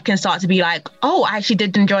 I can start to be like, oh, I actually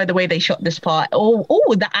did enjoy the way they shot this part. Oh,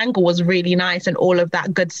 the angle was really nice and all of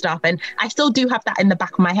that good stuff. And I still do have that in the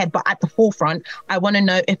back of my head, but at the forefront, I want to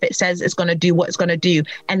know if it says it's gonna do what it's gonna do.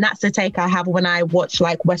 And that's the take I have when I watch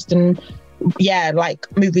like Western, like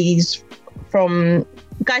movies. From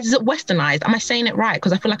guys, is it westernized? Am I saying it right?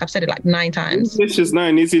 Because I feel like I've said it like 9 times. English is not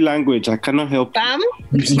an easy language. I cannot help. Bam.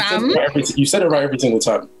 You said it right every single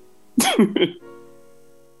time.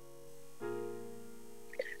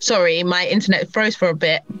 Sorry, my internet froze for a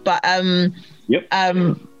bit, but Yep.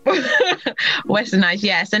 Westernized,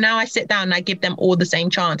 yeah. So now I sit down and I give them all the same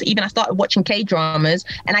chance. Even I started watching K-dramas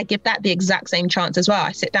and I give that the exact same chance as well.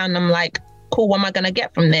 I sit down and I'm like, cool, what am I gonna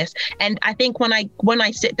get from this? And I think when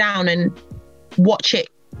I sit down and watch it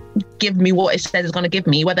give me what it says it's gonna give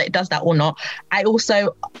me, whether it does that or not, I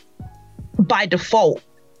also by default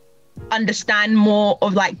understand more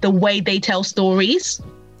of like the way they tell stories.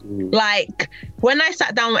 Like when I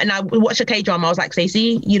sat down and I watched a K-drama, I was like,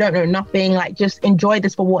 Stacey, you don't know nothing. Like, just enjoy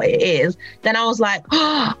this for what it is. Then I was like,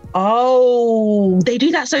 oh, they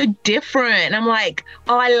do that so different. And I'm like,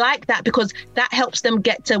 oh, I like that because that helps them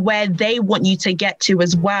get to where they want you to get to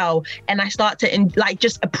as well. And I start to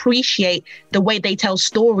just appreciate the way they tell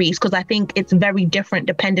stories, because I think it's very different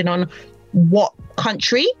depending on what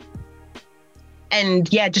country.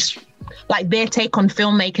 And yeah, just like their take on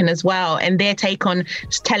filmmaking as well, and their take on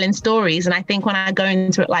telling stories. And I think when I go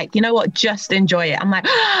into it, like, you know what, just enjoy it. I'm like,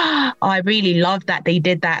 oh, I really love that they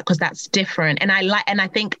did that because that's different. And I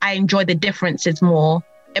think I enjoy the differences more.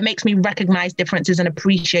 It makes me recognize differences and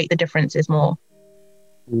appreciate the differences more.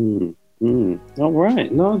 All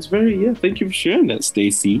right. No, it's thank you for sharing that,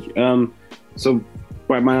 Stacey. So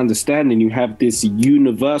by my understanding, you have this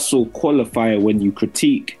universal qualifier when you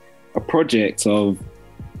critique a project of,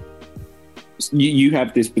 you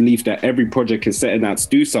have this belief that every project is setting out to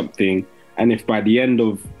do something, and if by the end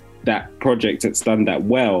of that project it's done that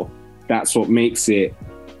well, that's what makes it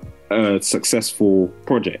a successful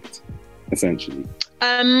project, essentially.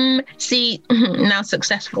 See, now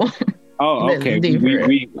successful. Oh, okay.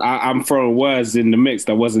 I'm throwing words in the mix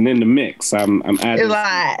that wasn't in the mix. I'm adding.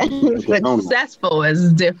 Like, successful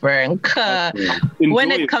is different.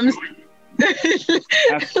 When it comes,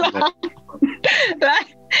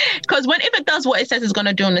 because if it does what it says it's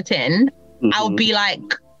gonna do on the tin, I'll be like,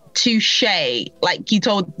 touche. Like you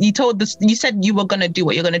said you were gonna do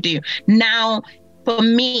what you're gonna do. Now, for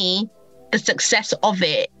me, the success of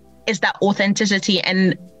it is that authenticity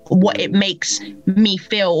and what it makes me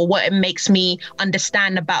feel, or what it makes me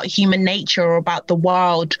understand about human nature or about the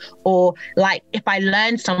world, or like if I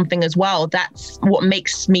learn something as well, that's what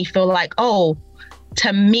makes me feel like, oh,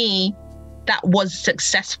 to me, that was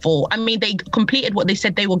successful. I mean, they completed what they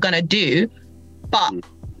said they were going to do, but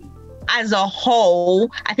as a whole,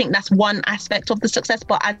 I think that's one aspect of the success,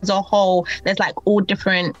 but as a whole, there's like all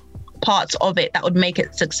different parts of it that would make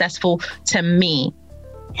it successful to me.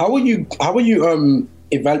 How are you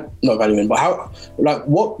evaluating, but how, like,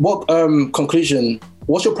 what conclusion,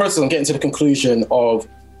 what's your process on getting to the conclusion of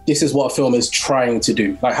this is what a film is trying to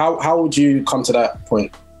do? Like, how would you come to that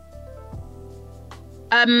point?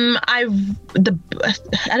 I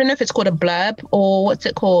don't know if it's called a blurb or what's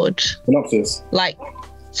it called? Synopsis. Like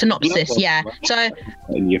synopsis, yeah. So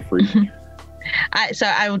you're free.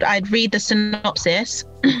 I'd read the synopsis,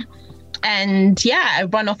 and yeah, I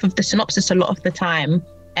run off of the synopsis a lot of the time,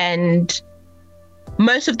 and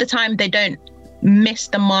most of the time they don't miss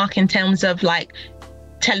the mark in terms of like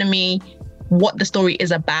telling me what the story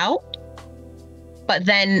is about. But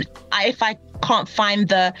then if I can't find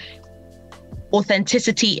the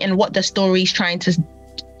authenticity in what the story is trying to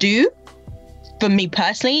do, for me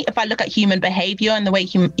personally, if I look at human behavior and the way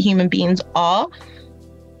human beings are,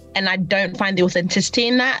 and I don't find the authenticity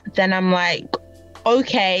in that, then I'm like,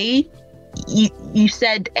 okay, you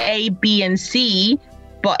said A, B, and C,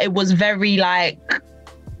 but it was very like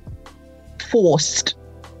forced.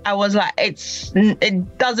 I was like,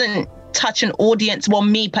 it doesn't touch an audience. Well,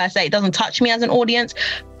 me per se, it doesn't touch me as an audience,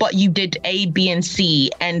 but you did A, B, and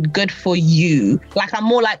C, and good for you. Like, I'm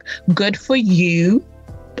more like, good for you,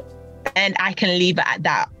 and I can leave it at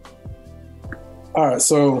that. All right,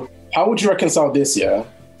 so how would you reconcile this, yeah?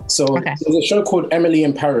 So okay. There's a show called Emily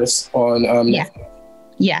in Paris on Netflix.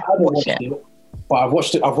 Yeah, I haven't watched it, but I've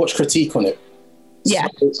watched critique on it. Yeah.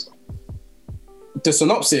 So the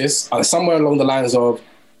synopsis are somewhere along the lines of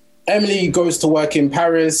Emily goes to work in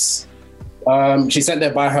Paris. She's sent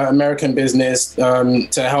there by her American business to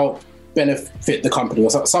help benefit the company, or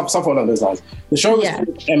something along those lines. The show is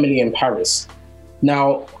called Emily in Paris.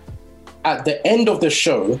 Now, at the end of the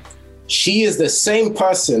show, she is the same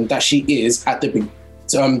person that she is at the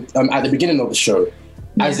beginning of the show,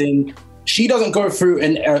 as in she doesn't go through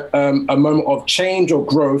a moment of change or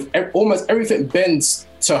growth. Almost everything bends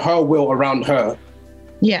to her will around her.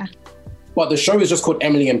 Yeah. But the show is just called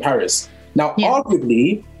Emily in Paris. Now,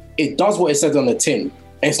 arguably, it does what it says on the tin.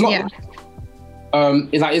 It's not.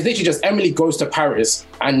 It's literally just Emily goes to Paris,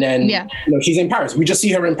 and then she's in Paris. We just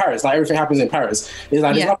see her in Paris. Like, everything happens in Paris. It's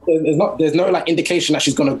like there's no like indication that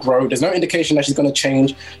she's gonna grow. There's no indication that she's gonna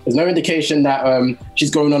change. There's no indication that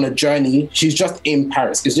she's going on a journey. She's just in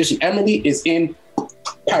Paris. It's just Emily is in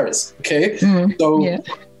Paris. Okay,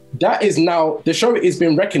 that is now the show is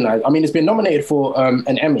being recognized. I mean, it's been nominated for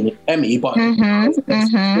an Emmy, but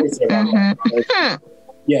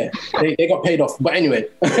yeah, they got paid off. But anyway,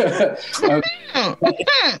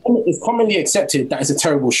 it's commonly accepted that it's a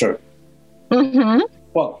terrible show.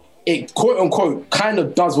 But it, quote unquote, kind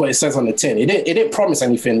of does what it says on the tin. It didn't promise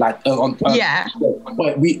anything like but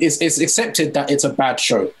it's accepted that it's a bad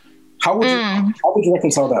show. How would you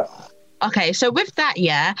reconcile that? Okay, so with that,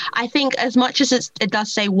 yeah, I think as much as it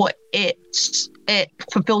does say what it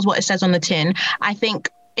fulfills what it says on the tin, I think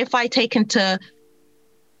if I take into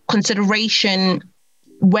consideration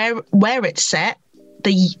where it's set,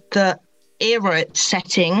 the era it's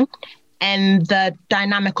setting, and the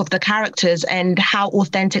dynamic of the characters and how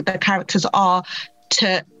authentic the characters are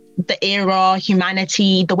to the era,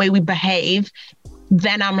 humanity, the way we behave,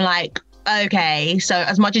 then I'm like, okay, so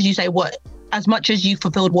as much as you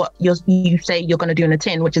fulfilled what you say you're going to do in a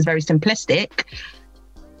tin, which is very simplistic,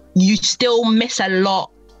 you still miss a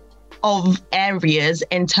lot of areas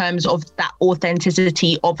in terms of that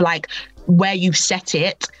authenticity of like where you've set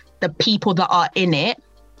it, the people that are in it,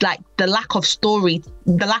 like the lack of story,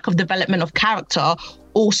 the lack of development of character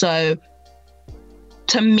also,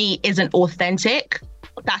 to me, isn't authentic.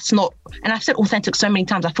 That's not, and I've said authentic so many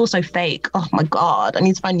times, I feel so fake. Oh my God, I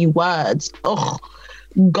need to find new words. Oh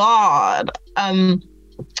God.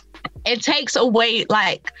 It takes away,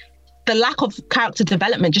 like, the lack of character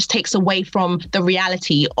development just takes away from the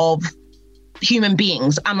reality of human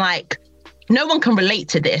beings. I'm like, no one can relate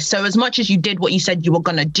to this. So as much as you did what you said you were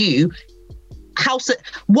gonna do,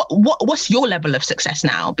 what's your level of success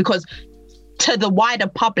now? Because to the wider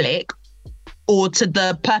public, or to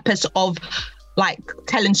the purpose of like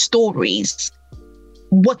telling stories,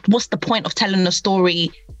 what's the point of telling a story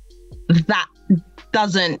that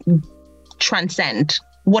doesn't transcend?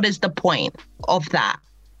 What is the point of that?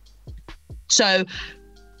 So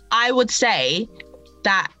I would say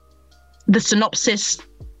that the synopsis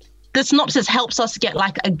helps us get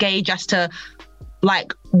like a gauge as to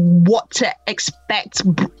like what to expect,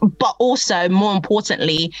 but also more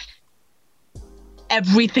importantly,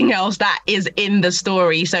 everything else that is in the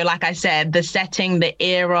story. So like I said, the setting, the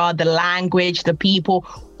era, the language, the people,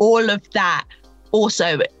 all of that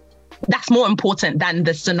also, that's more important than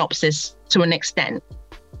the synopsis to an extent.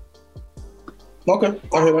 Okay,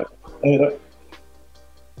 I hear that.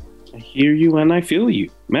 I hear you and I feel you.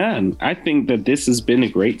 Man, I think that this has been a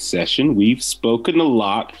great session. We've spoken a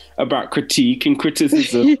lot about critique and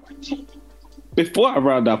criticism. Before I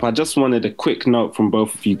round up, I just wanted a quick note from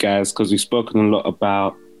both of you guys, because we've spoken a lot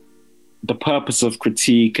about the purpose of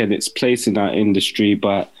critique and its place in our industry,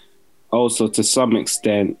 but also to some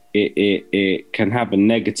extent, it can have a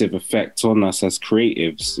negative effect on us as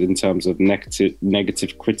creatives in terms of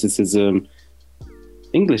negative criticism.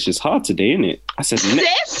 English is hard today, isn't it? I said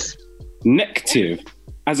negative,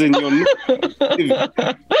 as in your anyway.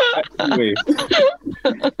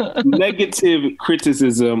 Negative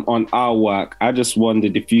criticism on our work. I just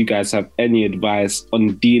wondered if you guys have any advice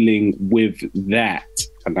on dealing with that.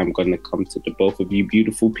 And I'm going to come to the both of you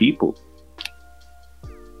beautiful people.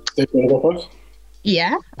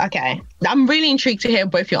 Yeah, okay. I'm really intrigued to hear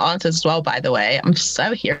both your answers as well, by the way. I'm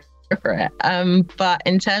so here for it. But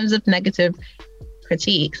in terms of negative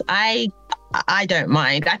critiques, I don't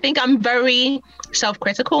mind. I think I'm very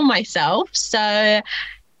self-critical myself. So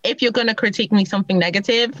if you're going to critique me something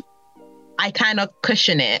negative, I kind of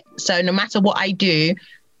cushion it. So no matter what I do,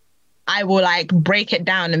 I will like break it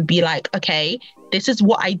down and be like, okay, this is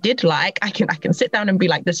what I did like. I can sit down and be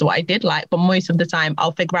like, this is what I did like. But most of the time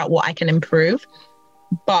I'll figure out what I can improve.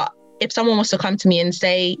 But if someone wants to come to me and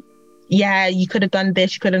say, yeah, you could have done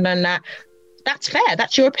this, you could have done that, that's fair.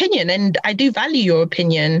 That's your opinion. And I do value your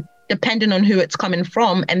opinion, depending on who it's coming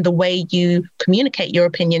from and the way you communicate your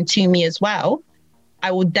opinion to me as well.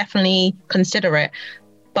 I will definitely consider it.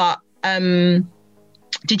 But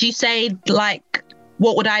did you say, like,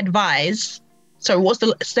 what would I advise? So what's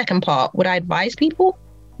the second part? Would I advise people?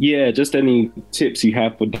 Yeah, just any tips you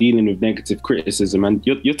have for dealing with negative criticism. And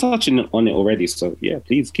you're touching on it already. So yeah,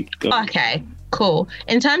 please keep going. Okay, cool.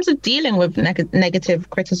 In terms of dealing with negative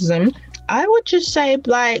criticism, I would just say,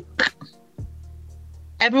 like,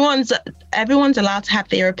 everyone's allowed to have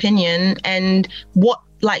their opinion, and what,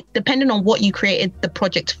 like, depending on what you created the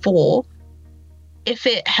project for, if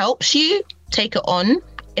it helps you, take it on.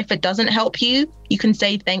 If it doesn't help you, you can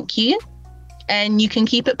say thank you and you can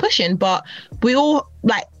keep it pushing. But we all,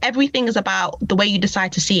 like, everything is about the way you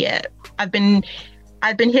decide to see it. I've been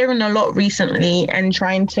hearing a lot recently and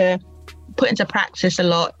trying to put into practice a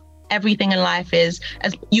lot. Everything in life is,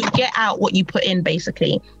 as you get out what you put in,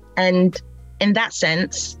 basically. And in that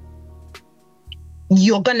sense,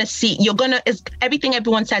 everything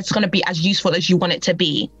everyone says is going to be as useful as you want it to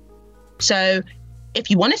be. So if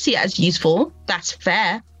you want to see it as useful, that's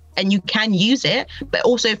fair and you can use it. But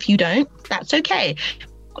also if you don't, that's okay.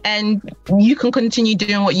 And you can continue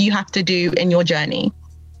doing what you have to do in your journey.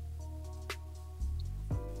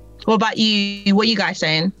 What about you? What are you guys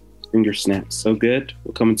saying? Finger snaps. So good.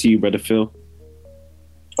 We're coming to you, Brother Phil.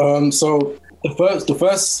 So my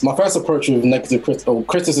first approach with negative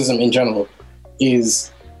criticism in general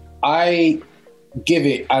is I give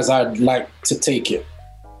it as I'd like to take it.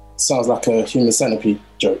 Sounds like a Human Centipede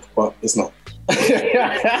joke, but it's not.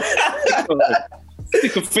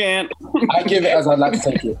 Stick a fan. I give it as I'd like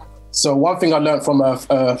to take it. So one thing I learned from a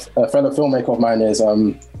fellow filmmaker of mine is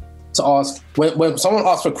to ask, when someone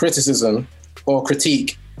asks for criticism or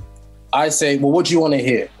critique, I say, well, what do you want to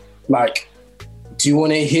hear? Like, do you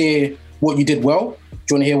want to hear what you did well? Do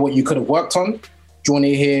you want to hear what you could have worked on? Do you want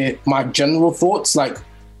to hear my general thoughts? Like,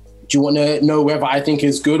 do you want to know whether I think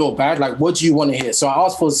is good or bad? Like, what do you want to hear? So I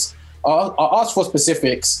ask for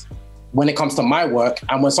specifics when it comes to my work.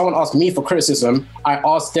 And when someone asks me for criticism, I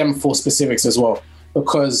ask them for specifics as well.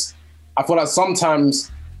 Because I feel like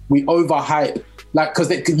sometimes we overhype, like,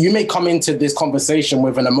 because you may come into this conversation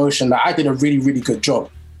with an emotion that I did a really, really good job.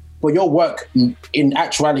 But your work in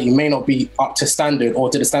actuality may not be up to standard or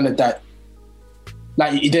to the standard that,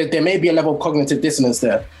 like, there may be a level of cognitive dissonance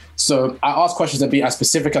there. So I ask questions to be as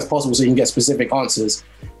specific as possible so you can get specific answers.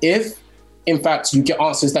 If, in fact, you get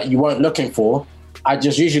answers that you weren't looking for, I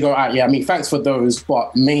just usually go, yeah, I mean, thanks for those,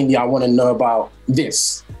 but mainly I want to know about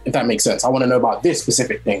this, if that makes sense. I want to know about this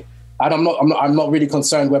specific thing. And I'm not really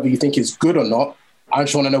concerned whether you think it's good or not. I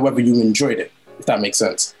just want to know whether you enjoyed it, if that makes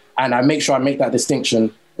sense. And I make sure I make that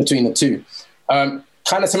distinction between the two. Kind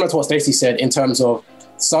of similar to what Stacey said in terms of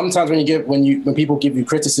sometimes when people give you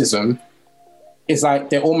criticism, it's like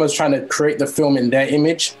they're almost trying to create the film in their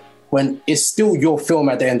image when it's still your film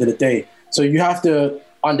at the end of the day. So you have to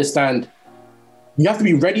understand, you have to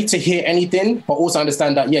be ready to hear anything, but also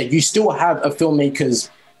understand that, yeah, you still have a filmmaker's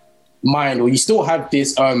mind, or you still have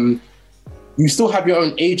this, you still have your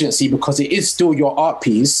own agency because it is still your art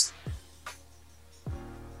piece.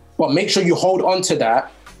 But make sure you hold on to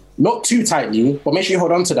that, not too tightly, but make sure you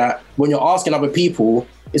hold on to that when you're asking other people,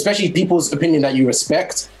 especially people's opinion that you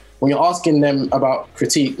respect. When you're asking them about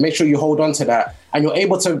critique, make sure you hold on to that and you're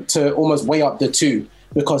able to almost weigh up the two,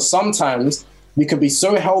 because sometimes we can be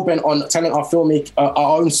so hell-bent on telling our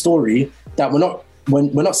own story that we're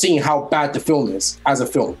not seeing how bad the film is as a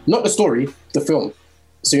film. Not the story, the film.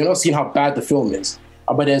 So you're not seeing how bad the film is.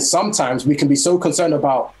 But then sometimes we can be so concerned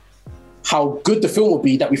about how good the film will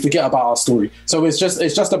be that we forget about our story. So it's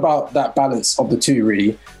just about that balance of the two,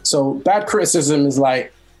 really. So bad criticism is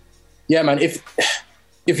like, yeah, man, if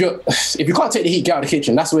you can't take the heat, get out of the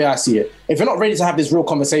kitchen. That's the way I see it. If you're not ready to have this real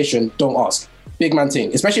conversation, don't ask. Big man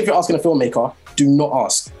thing. Especially if you're asking a filmmaker, do not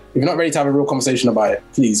ask. If you're not ready to have a real conversation about it,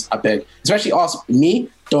 please, I beg. Especially ask me,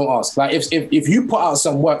 don't ask. Like if you put out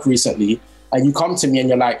some work recently and you come to me and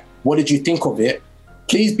you're like, what did you think of it?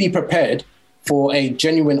 Please be prepared for a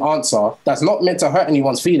genuine answer that's not meant to hurt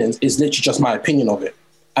anyone's feelings. It's literally just my opinion of it.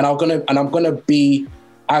 And I'm gonna be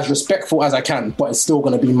as respectful as I can, but it's still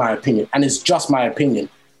gonna be my opinion. And it's just my opinion.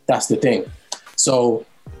 That's the thing. So,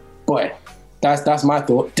 boy, that's my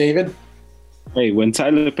thought. David? Hey, when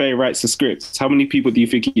Tyler Perry writes a script, how many people do you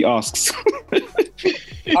think he asks?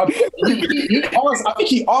 I think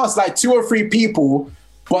he asked like 2 or 3 people,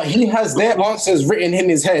 but he has their answers written in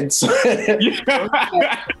his head. So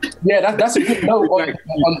yeah, that's a good note on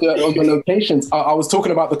the locations. I was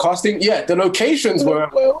talking about the casting. Yeah, the locations were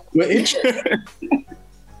interesting.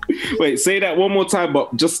 Wait, say that one more time,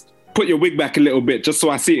 but just put your wig back a little bit, just so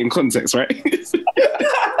I see it in context, right?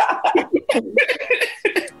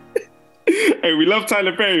 Hey, we love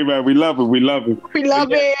Tyler Perry, man. We love him. We love him.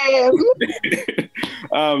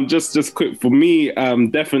 Just quick for me,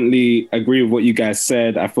 definitely agree with what you guys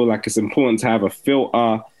said. I feel like it's important to have a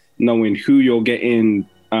filter, knowing who you're getting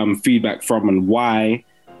feedback from and why.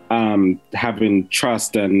 Having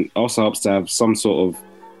trust, and also helps to have some sort of,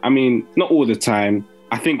 I mean, not all the time.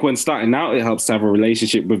 I think when starting out, it helps to have a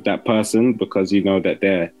relationship with that person because you know that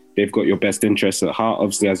they've got your best interests at heart.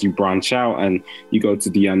 Obviously, as you branch out and you go to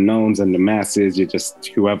the unknowns and the masses, you're just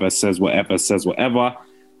whoever says whatever.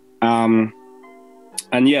 And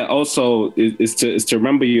yeah, also is to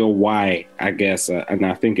remember your why, I guess. And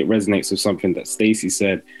I think it resonates with something that Stacey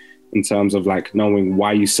said in terms of like knowing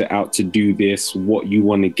why you set out to do this, what you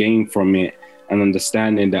want to gain from it, and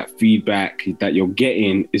understanding that feedback that you're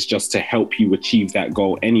getting is just to help you achieve that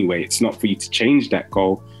goal anyway. It's not for you to change that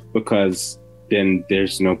goal, because then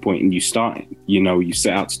there's no point in you starting. You know, you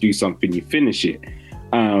set out to do something, you finish it.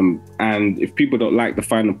 And if people don't like the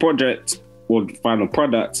final project or the final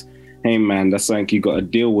product, hey man, that's something you got to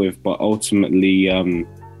deal with. But ultimately,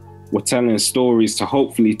 we're telling stories to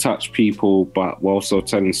hopefully touch people, but we're also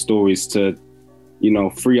telling stories to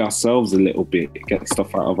free ourselves a little bit, get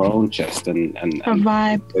stuff out of our own chest, and a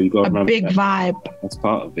vibe, so you got a big vibe. That's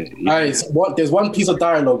part of it. There's one piece of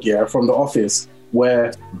dialogue from The Office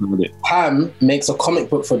where Pam makes a comic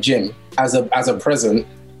book for Jim as a present,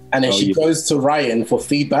 and then she goes to Ryan for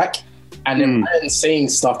feedback, and then Ryan's saying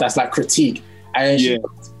stuff that's like critique, and then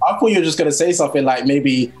I thought you were just gonna say something like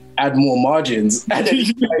maybe add more margins, and then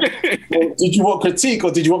like, well, did you want critique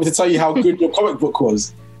or did you want me to tell you how good your comic book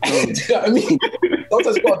was? Do you know what I mean?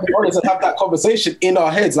 Sometimes we've got to be honest and have that conversation in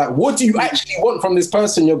our heads. Like, what do you actually want from this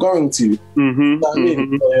person you're going to? You know what I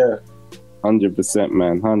mean? So, 100%,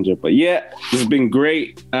 man. 100. But yeah, this has been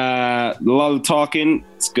great. A lot of talking.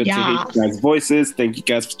 It's good to hear you guys' voices. Thank you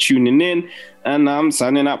guys for tuning in. And I'm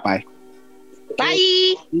signing out. Bye.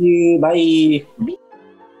 Bye. Bye.